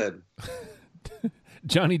 okay then.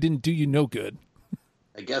 Johnny didn't do you no good.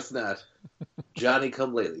 I guess not. Johnny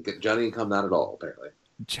come lately. Johnny come not at all, apparently.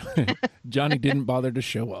 Johnny didn't bother to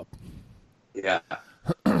show up. Yeah.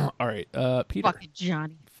 All right, Peter. Fucking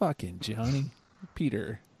Johnny. Fucking Johnny.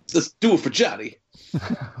 Peter. Let's do it for Johnny.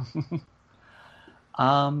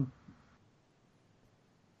 How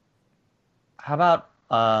about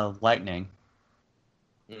Lightning?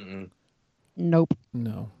 Mm-mm. Nope.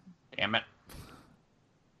 No. Damn it.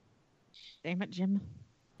 Damn it, Jim.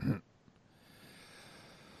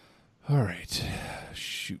 All right.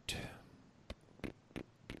 Shoot.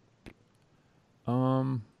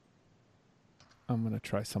 I'm going to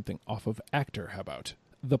try something off of Actor. How about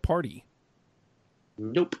The Party?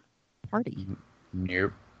 Nope. Party.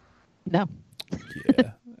 Nope. No.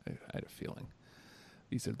 Yeah, I had a feeling.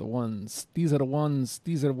 These are the ones. These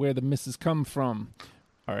are where the misses come from.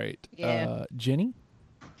 All right. Yeah. Jenny?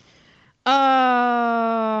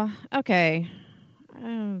 Okay.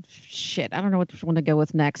 Oh, shit. I don't know which one to go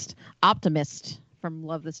with next. Optimist from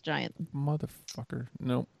Love This Giant. Motherfucker.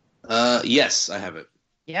 Nope. Yes, I have it.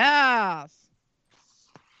 Yes.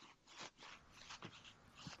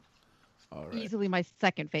 All right. Easily my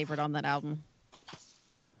second favorite on that album.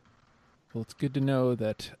 Well, it's good to know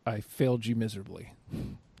that I failed you miserably.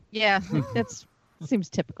 Yeah, that's seems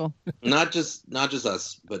typical. Not just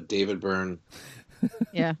us, but David Byrne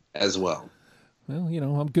Yeah. as well. Well,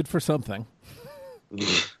 I'm good for something.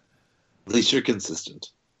 At least you're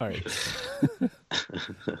consistent. All right.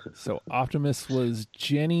 So Optimus was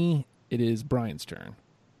Jenny. It is Brian's turn.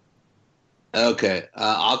 Okay,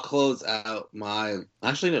 I'll close out my.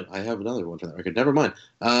 Actually, no, I have another one for that record. Never mind.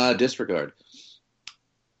 Disregard.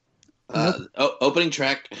 Opening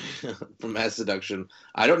track from Mass Seduction.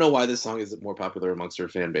 I don't know why this song isn't more popular amongst her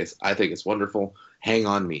fan base. I think it's wonderful. Hang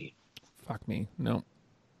on Me. Fuck me. No.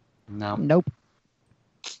 No. Nope.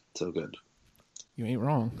 So good. You ain't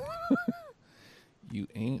wrong. You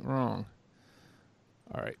ain't wrong.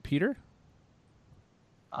 All right, Peter?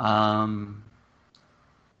 How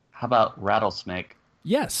about Rattlesnake?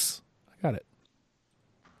 Yes. I got it.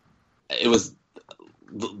 It was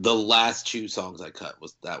the last 2 songs I cut.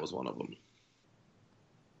 That was one of them.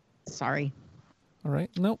 Sorry. All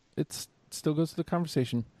right. Nope. It still goes to the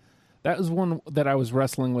conversation. That was one that I was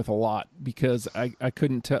wrestling with a lot because I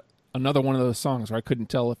couldn't tell. Another one of those songs where I couldn't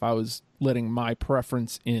tell if I was letting my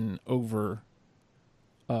preference in over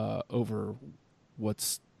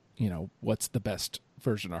what's the best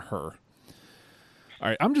version of her. All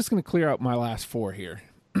right, I'm just going to clear out my last four here.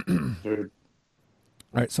 All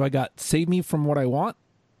right, so I got Save Me From What I Want.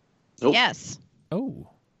 Nope. Yes. Oh,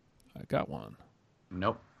 I got one.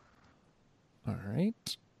 Nope. All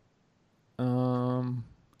right.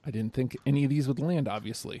 I didn't think any of these would land,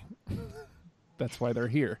 obviously. That's why they're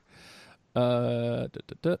here.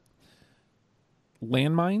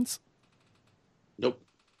 Landmines? Nope.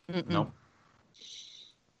 Mm-mm. Nope.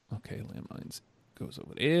 Okay, Landmines goes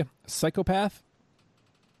over there. Psychopath?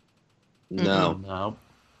 No. Nope.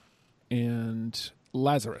 And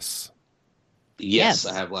Lazarus. Yes, Yes.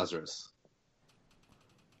 I have Lazarus.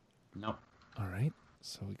 Nope. All right,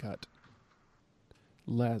 so we got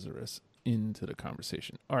Lazarus into the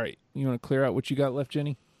conversation. All right, you want to clear out what you got left,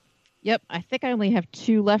 Jenny? Yep. I think I only have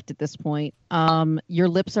two left at this point. Your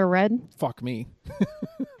Lips Are Red. Fuck me.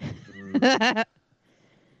 I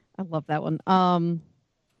love that one. I'm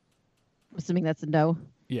assuming that's a no.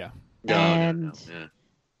 Yeah. No, And- no. Yeah.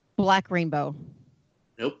 Black Rainbow.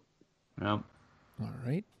 Nope. Nope. All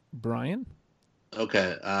right, Brian?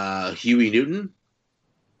 Okay. Huey Newton.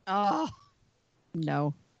 Oh.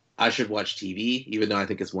 No. I Should Watch TV, even though I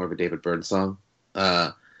think it's more of a David Byrne song.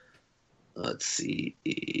 Let's see.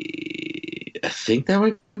 I think that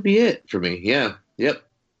might be it for me. Yeah. Yep.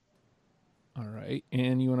 All right,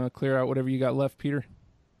 and you want to clear out whatever you got left, Peter?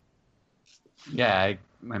 Yeah,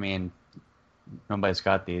 I mean, nobody's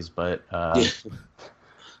got these, but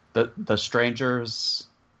the Strangers,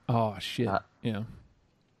 Oh, shit. Yeah.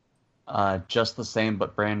 Just the Same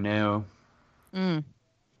but Brand New. Mm.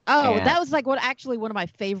 Oh, And- that was like one of my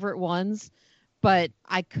favorite ones, but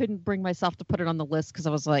I couldn't bring myself to put it on the list because I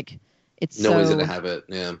was like, it's Nobody's so... gonna have it.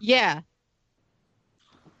 Yeah. Yeah.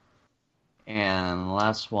 And the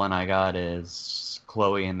last one I got is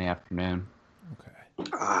Chloe in the Afternoon. Okay.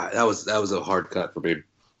 That was a hard cut for me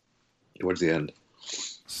towards the end.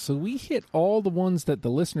 So we hit all the ones that the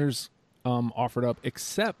listeners offered up,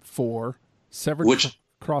 except for Severed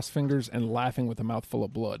Cross Fingers and Laughing with a Mouthful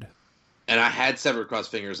of Blood. And I had Severed Cross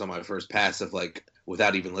Fingers on my first pass of like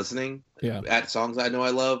without even listening at songs I know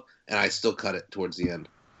I love, and I still cut it towards the end.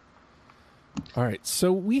 All right,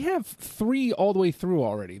 so we have 3 all the way through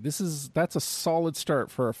already. That's a solid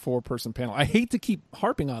start for a 4-person panel. I hate to keep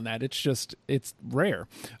harping on that. It's rare.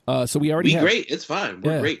 So we already have great. It's fine.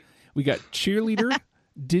 We're great. We got Cheerleader,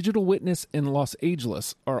 Digital Witness, and Los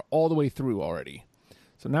Angeles are all the way through already.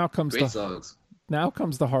 So now comes Great songs. Now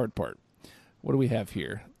comes the hard part. What do we have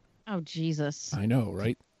here? Oh, Jesus. I know,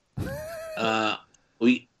 right?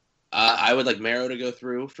 I would like Marrow to go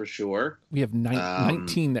through for sure. We have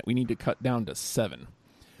 19 that we need to cut down to 7.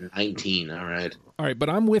 19. All right. All right, but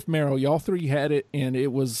I'm with Marrow. Y'all 3 had it, and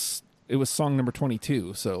it was song number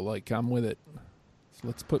 22. So like I'm with it. So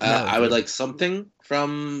let's put. I would like something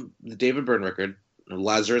from the David Byrne record.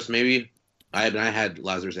 Lazarus, maybe. I had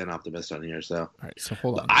Lazarus and Optimist on here, so. All right, so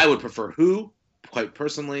hold on. I would prefer Who, quite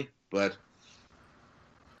personally, but.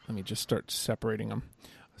 Let me just start separating them.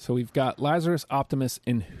 So we've got Lazarus, Optimist,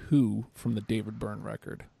 and Who from the David Byrne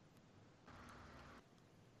record.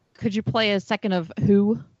 Could you play a second of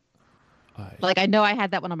Who? Like, I know I had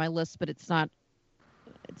that one on my list, but it's not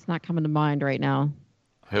coming to mind right now.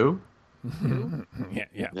 Who?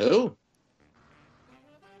 Yeah. No.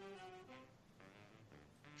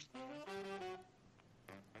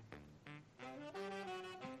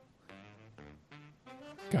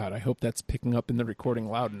 God, I hope that's picking up in the recording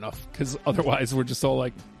loud enough, because otherwise we're just all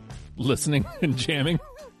like listening and jamming.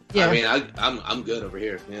 Yeah. I mean, I'm good over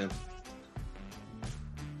here. Yeah.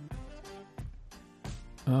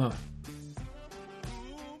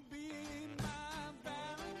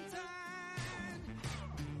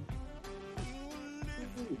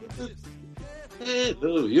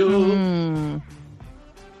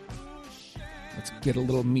 Let's get a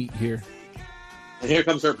little meat here. And here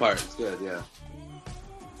comes her part. It's good, yeah.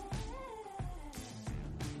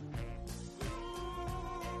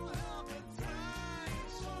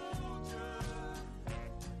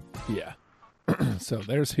 Yeah. So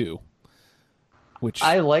there's Who. Which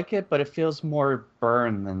I like it, but it feels more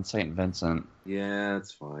Byrne than St. Vincent. Yeah,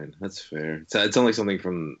 that's fine. That's fair. It's only something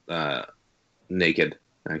from Naked,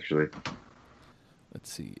 actually.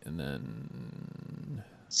 let's see, and then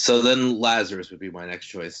So then Lazarus would be my next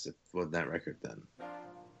choice for that record then.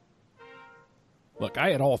 look,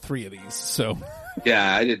 I had all 3 of these, so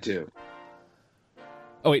Yeah, I did too.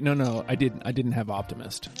 oh wait, no, I didn't have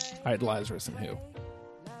Optimist. I had Lazarus and Who.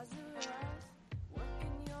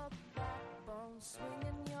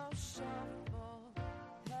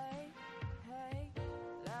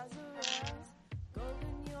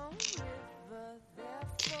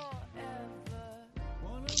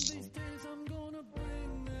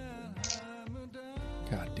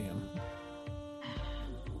 God damn.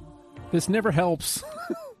 This never helps.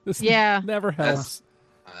 This never helps.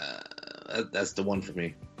 That's the one for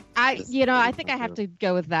me. I think I have to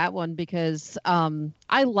go with that one because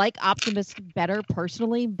I like Optimist better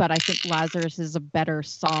personally, but I think Lazarus is a better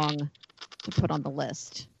song to put on the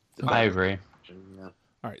list. I agree. Yeah.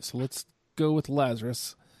 All right, so let's go with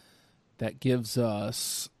Lazarus. That gives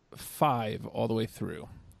us 5 all the way through.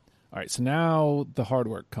 All right, so now the hard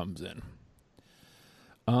work comes in.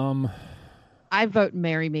 I vote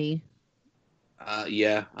Marry Me.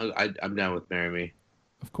 Yeah, I'm down with Marry Me.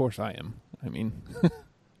 Of course I am. I mean,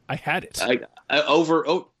 I had it.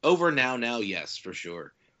 Over now, yes, for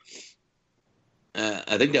sure.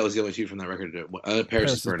 I think that was the only 2 from that record.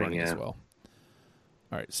 Paris is Burning, yeah. As well.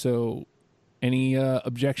 All right, so any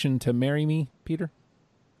objection to Marry Me, Peter?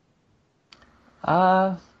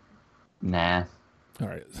 Nah. All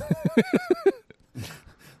right.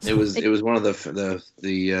 It was one of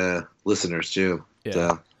the listeners too. Yeah.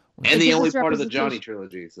 So. And the only part of the Johnny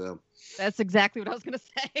trilogy. So that's exactly what I was going to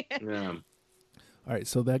say. Yeah. All right,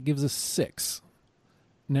 so that gives us 6.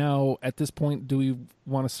 Now, at this point, do we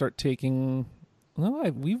want to start taking?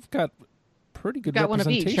 Well, we've got pretty good representation.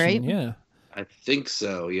 One of each, right? Yeah. I think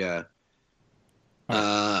so. Yeah.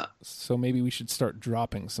 Right. So maybe we should start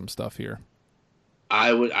dropping some stuff here.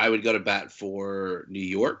 I would go to bat for New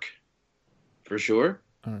York, for sure.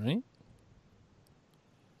 All right.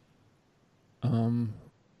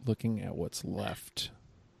 Looking at what's left.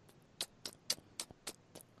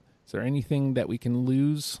 Is there anything that we can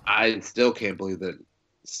lose? I still can't believe that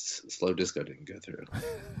Slow Disco didn't go through.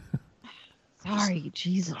 Sorry,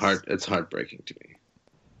 Jesus. It's heartbreaking to me.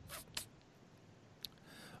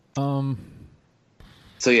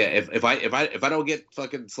 So yeah, if I don't get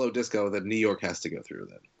fucking Slow Disco, then New York has to go through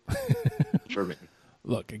then. For me.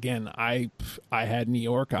 Look, again, I had New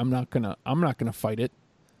York. I'm not gonna fight it.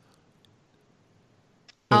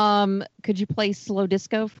 Could you play Slow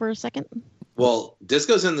Disco for a second? Well,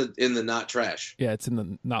 Disco's in the not trash. Yeah, it's in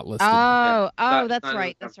the not listed. That's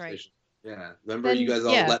right. That's right. Yeah, remember Then, you guys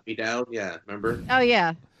all let me down? Yeah, remember? Oh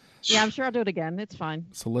yeah, yeah. I'm sure I'll do it again. It's fine.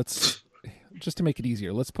 So let's just to make it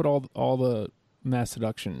easier. Let's put all the Mass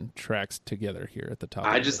Seduction tracks together here at the top.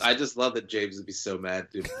 I just love that James would be so mad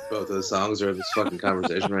if both of the songs are in this fucking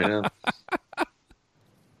conversation right now.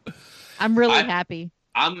 I'm really happy.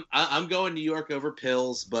 I'm going New York over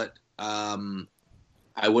Pills, but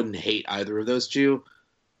I wouldn't hate either of those 2.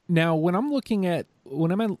 Now, when I'm looking at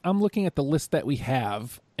the list that we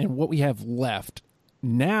have and what we have left,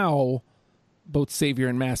 now both Savior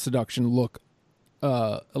and Mass Seduction look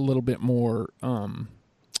a little bit more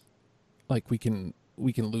like we can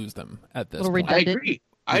lose them at this point.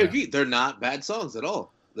 I agree. They're not bad songs at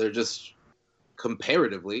all. They're just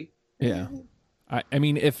comparatively. Yeah. I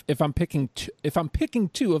mean, if I'm picking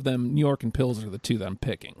 2 of them, New York and Pills are the 2 that I'm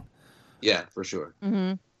picking. Yeah, for sure.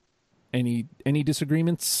 Mm-hmm. Any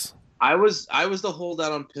disagreements? I was the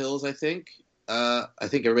holdout on Pills. I think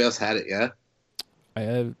everybody else had it. Yeah.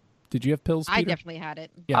 Did you have Pills, Peter? I definitely had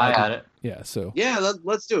it. Yeah, I had it. Yeah. So. Yeah,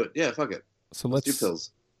 let's do it. Yeah, fuck it. So let's do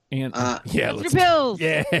Pills. And let's do Pills.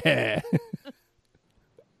 Yeah.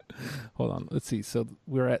 Hold on. Let's see. So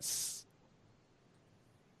we're at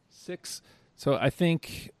 6. So I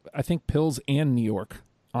think Pills and New York,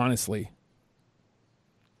 honestly.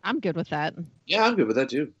 I'm good with that. Yeah, I'm good with that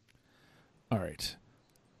too. All right.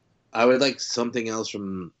 I would like something else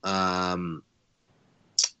from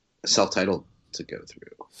Self-Titled to go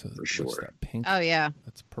through, so for sure. That pink? Oh yeah.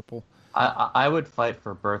 That's purple. I would fight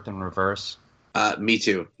for Birth in Reverse. Me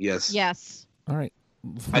too. Yes. Yes. All right.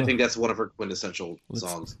 I think that's one of her quintessential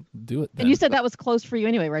songs. Do it then. And you said that was close for you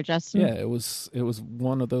anyway, right, Justin? Yeah, it was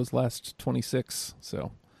one of those last 26.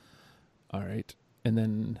 So, all right. And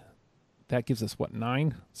then that gives us,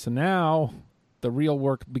 9? So now the real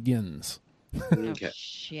work begins. Okay. Oh,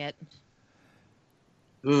 shit.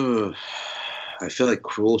 Ooh, I feel like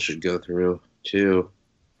Cruel should go through, too.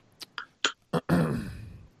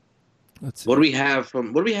 Let's see. What do we have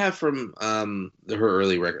from her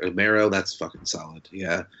early record? Marrow, that's fucking solid.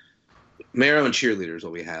 Yeah. Marrow and Cheerleader is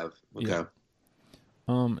what we have. Okay. Yeah.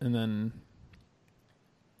 And then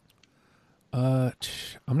I'm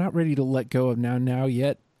not ready to let go of Now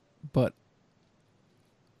yet, but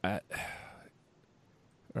all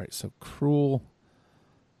right, so Cruel.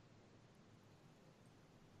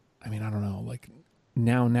 I mean, I don't know, like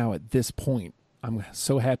now at this point, I'm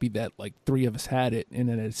so happy that like 3 of us had it and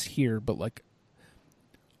then it's here, but like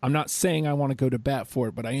I'm not saying I want to go to bat for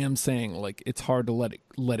it, but I am saying like it's hard to let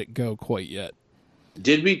it go quite yet.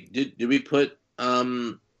 Did we put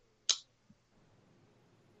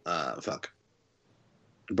fuck.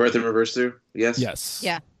 Birth in Reverse through? Yes? Yes.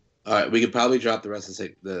 Yeah. All right, we could probably drop the rest of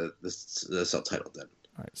the self-titled then.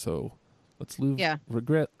 All right, so let's leave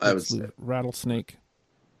Regret. I Let's would leave say. Rattlesnake.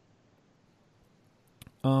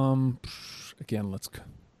 Again, let's...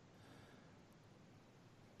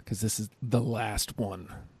 Because this is the last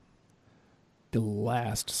one. The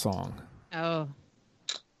last song. Oh.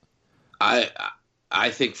 I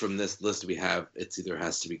think from this list we have, it's either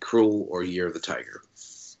has to be Cruel or Year of the Tiger.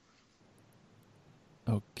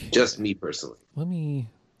 Okay. Just me personally. I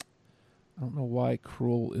don't know why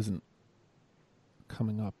Cruel isn't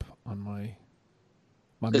coming up on my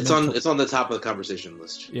It's mental... It's on the top of the conversation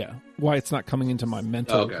list. Yeah. Why it's not coming into my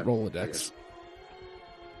mental Rolodex.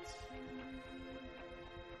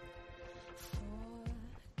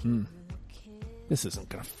 This isn't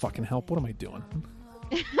gonna fucking help. What am I doing?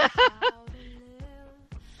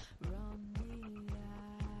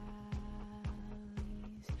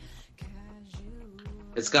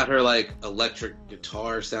 It's got her like electric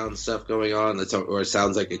guitar sound stuff going on. Or it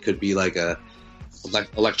sounds like it could be like a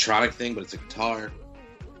electronic thing, but it's a guitar.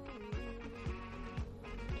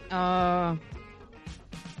 All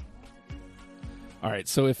right.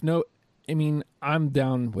 So I'm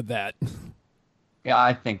down with that. Yeah,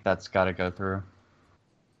 I think that's got to go through.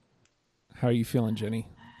 How are you feeling, Jenny?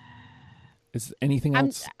 Is anything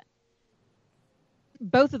else?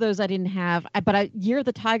 Both of those I didn't have, but Year of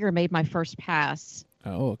the Tiger made my first pass.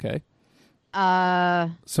 Oh, okay.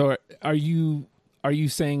 So are you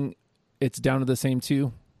saying it's down to the same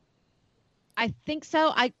two? I think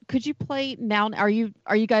so. Could you play Now? Are you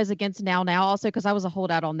guys against Now also? Because I was a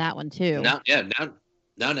holdout on that one too.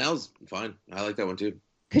 Now's fine. I like that one too.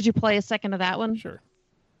 Could you play a second of that one? Sure.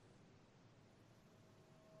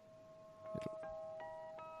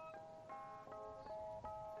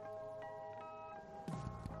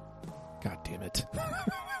 God damn it.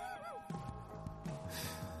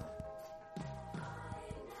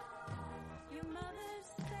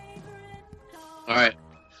 All right.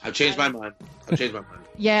 I've changed my mind.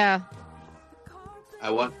 Yeah.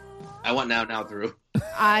 I want now through.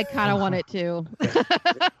 I kind of want it to.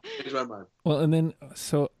 Changed my mind. Well, and then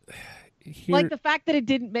here, like the fact that it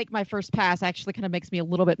didn't make my first pass actually kind of makes me a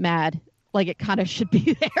little bit mad. Like it kind of should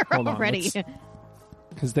be there already.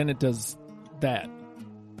 Because then it does that.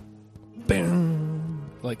 Bam!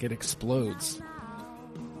 Like it explodes.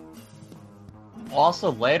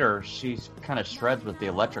 Also, later she kind of shreds with the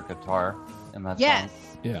electric guitar in that yes.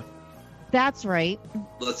 song. Yeah. That's right.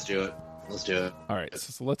 Let's do it. All right,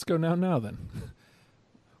 so let's go now then.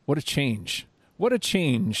 What a change. What a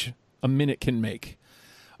change a minute can make.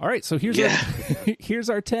 All right, so here's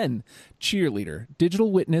our 10. Cheerleader,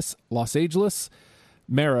 Digital Witness, Los Angeles,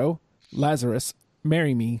 Marrow, Lazarus,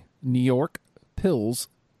 Marry Me, New York, Pills,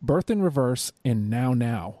 Birth in Reverse, and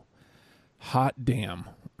Now. Hot damn.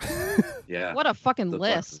 Yeah. What a fucking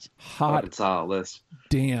list. Hot solid list.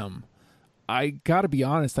 Damn. I gotta be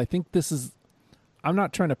honest, I think this is... I'm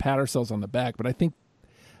not trying to pat ourselves on the back, but I think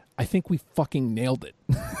we fucking nailed it.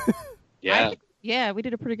 Yeah. Yeah, we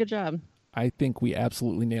did a pretty good job. I think we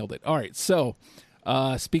absolutely nailed it. All right, so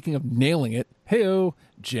speaking of nailing it, hey-o,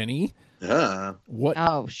 Jenny. What?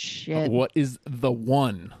 Oh, shit. What is the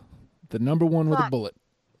one? The number one with a bullet.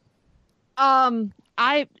 I'm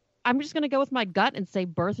just going to go with my gut and say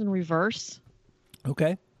Birth in Reverse.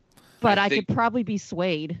 Okay. But I could probably be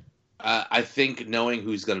swayed. I think knowing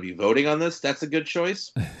who's going to be voting on this, that's a good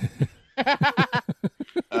choice.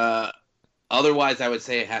 Otherwise, I would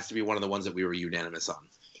say it has to be one of the ones that we were unanimous on.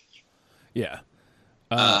 Yeah.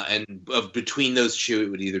 And between those two, it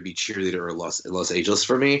would either be Cheerleader or Los Angeles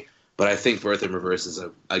for me. But I think Birth in Reverse is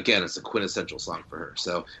it's a quintessential song for her.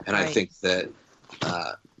 So, and right. I think that,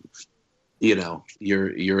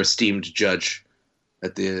 your esteemed judge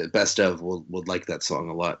at the best of would like that song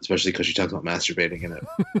a lot, especially because she talks about masturbating in it.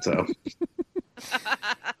 So,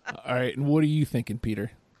 all right. And what are you thinking,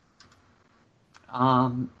 Peter?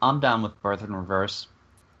 I'm down with Birth in Reverse.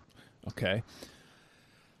 Okay.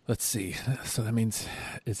 Let's see. So that means,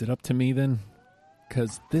 is it up to me then?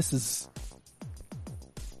 Because this is...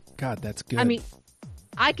 God, that's good. I mean,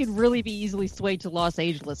 I could really be easily swayed to Los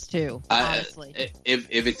Angeles too, honestly. If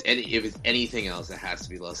it's anything else, it has to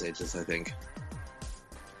be Los Angeles, I think.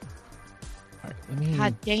 All right, let me...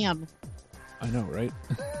 God damn. I know, right?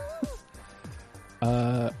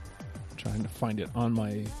 Trying to find it on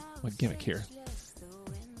my gimmick here.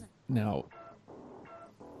 Now,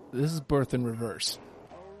 this is Birth in Reverse.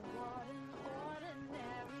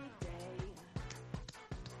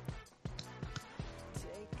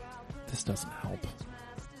 This doesn't help.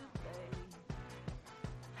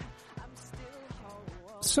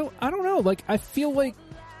 So, I don't know. Like, I feel like...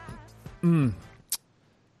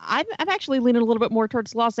 I'm actually leaning a little bit more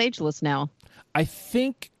towards Los Angeles now. I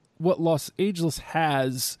think what Los Angeles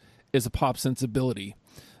has is a pop sensibility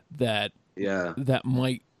that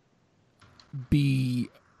might be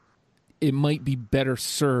better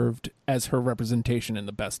served as her representation in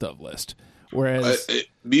the best of list. Whereas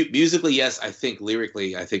musically, yes, I think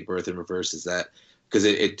lyrically, I think Birth in Reverse is that, because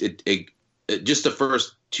it just the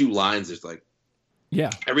first two lines is like,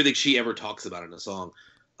 everything she ever talks about in a song,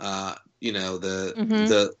 the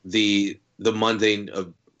mundane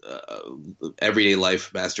of everyday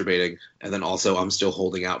life, masturbating, and then also I'm still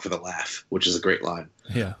holding out for the laugh, which is a great line.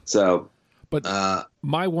 Yeah. So, but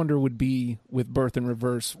my wonder would be, with Birth in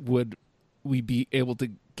Reverse, would we be able to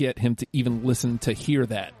get him to even listen to hear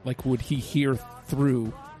that? Like, would he hear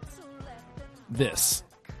through this?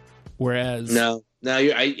 Whereas no,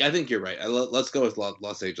 I think you're right. Let's go with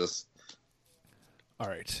Los Angeles. All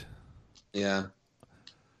right. Yeah.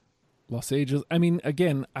 Los Angeles. I mean,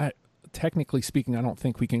 again, technically speaking, I don't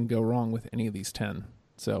think we can go wrong with any of these 10.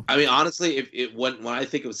 So, I mean, honestly, when I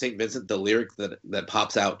think of St. Vincent, the lyric that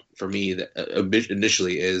pops out for me that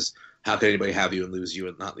initially is, "How can anybody have you and lose you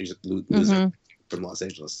and not lose it?" From Los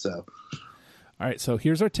Angeles. So, all right. So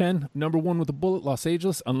here's our 10. Number 1 with a bullet, Los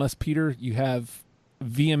Angeles. Unless, Peter, you have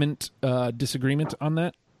vehement disagreement on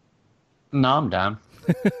that. No, I'm down.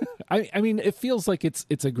 I mean, it feels like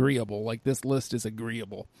it's agreeable. Like, this list is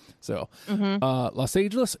agreeable. So, Los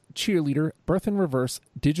Angeles, Cheerleader, Birth in Reverse,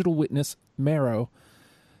 Digital Witness, Marrow,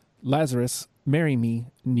 Lazarus, Marry Me,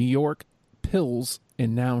 New York, Pills,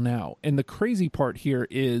 and Now. And the crazy part here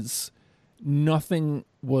is nothing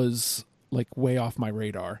was like way off my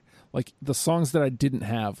radar. Like, the songs that I didn't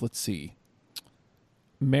have, let's see.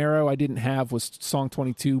 Marrow I didn't have was song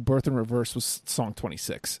 22. Birth in Reverse was song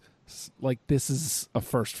 26. Like, this is a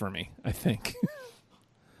first for me, I think.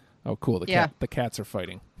 Oh, cool. The cats are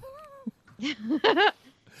fighting.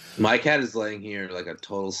 My cat is laying here like a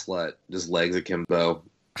total slut, just legs akimbo,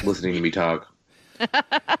 listening to me talk. She's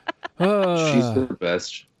the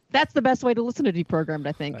best. That's the best way to listen to Deprogrammed,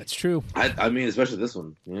 I think. That's true. I mean, especially this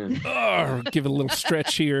one. Yeah. Give it a little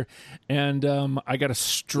stretch here. And I got to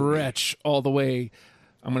stretch all the way.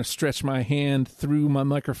 I'm going to stretch my hand through my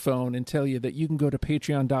microphone and tell you that you can go to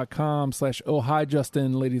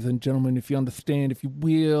patreon.com/ohhijustin, ladies and gentlemen, if you understand, if you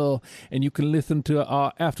will, and you can listen to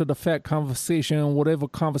our after the fact conversation, whatever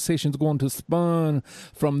conversation is going to spawn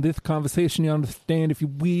from this conversation, you understand, if you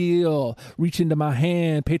will. Reach into my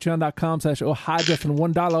hand, patreon.com/ohhijustin,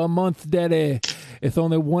 $1 a month, daddy. It's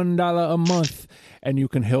only $1 a month, and you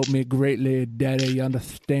can help me greatly, daddy, you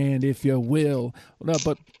understand, if you will. No,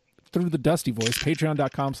 but through the Dusty Voice,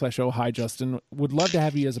 patreon.com/ohhijustin. Would love to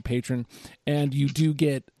have you as a patron, and you do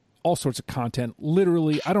get all sorts of content.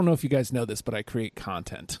 Literally, I don't know if you guys know this, but I create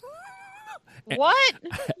content. What?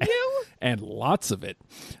 You? And lots of it.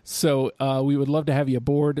 So we would love to have you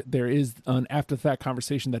aboard. There is an after the fact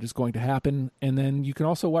conversation that is going to happen, and then you can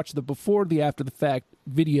also watch the before the after the fact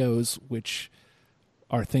videos, which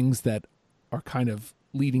are things that are kind of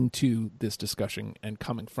leading to this discussion and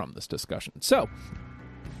coming from this discussion. So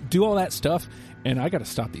do all that stuff, and I got to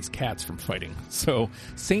stop these cats from fighting. So,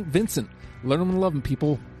 St. Vincent, learn them and love them,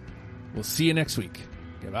 people. We'll see you next week.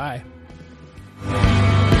 Goodbye.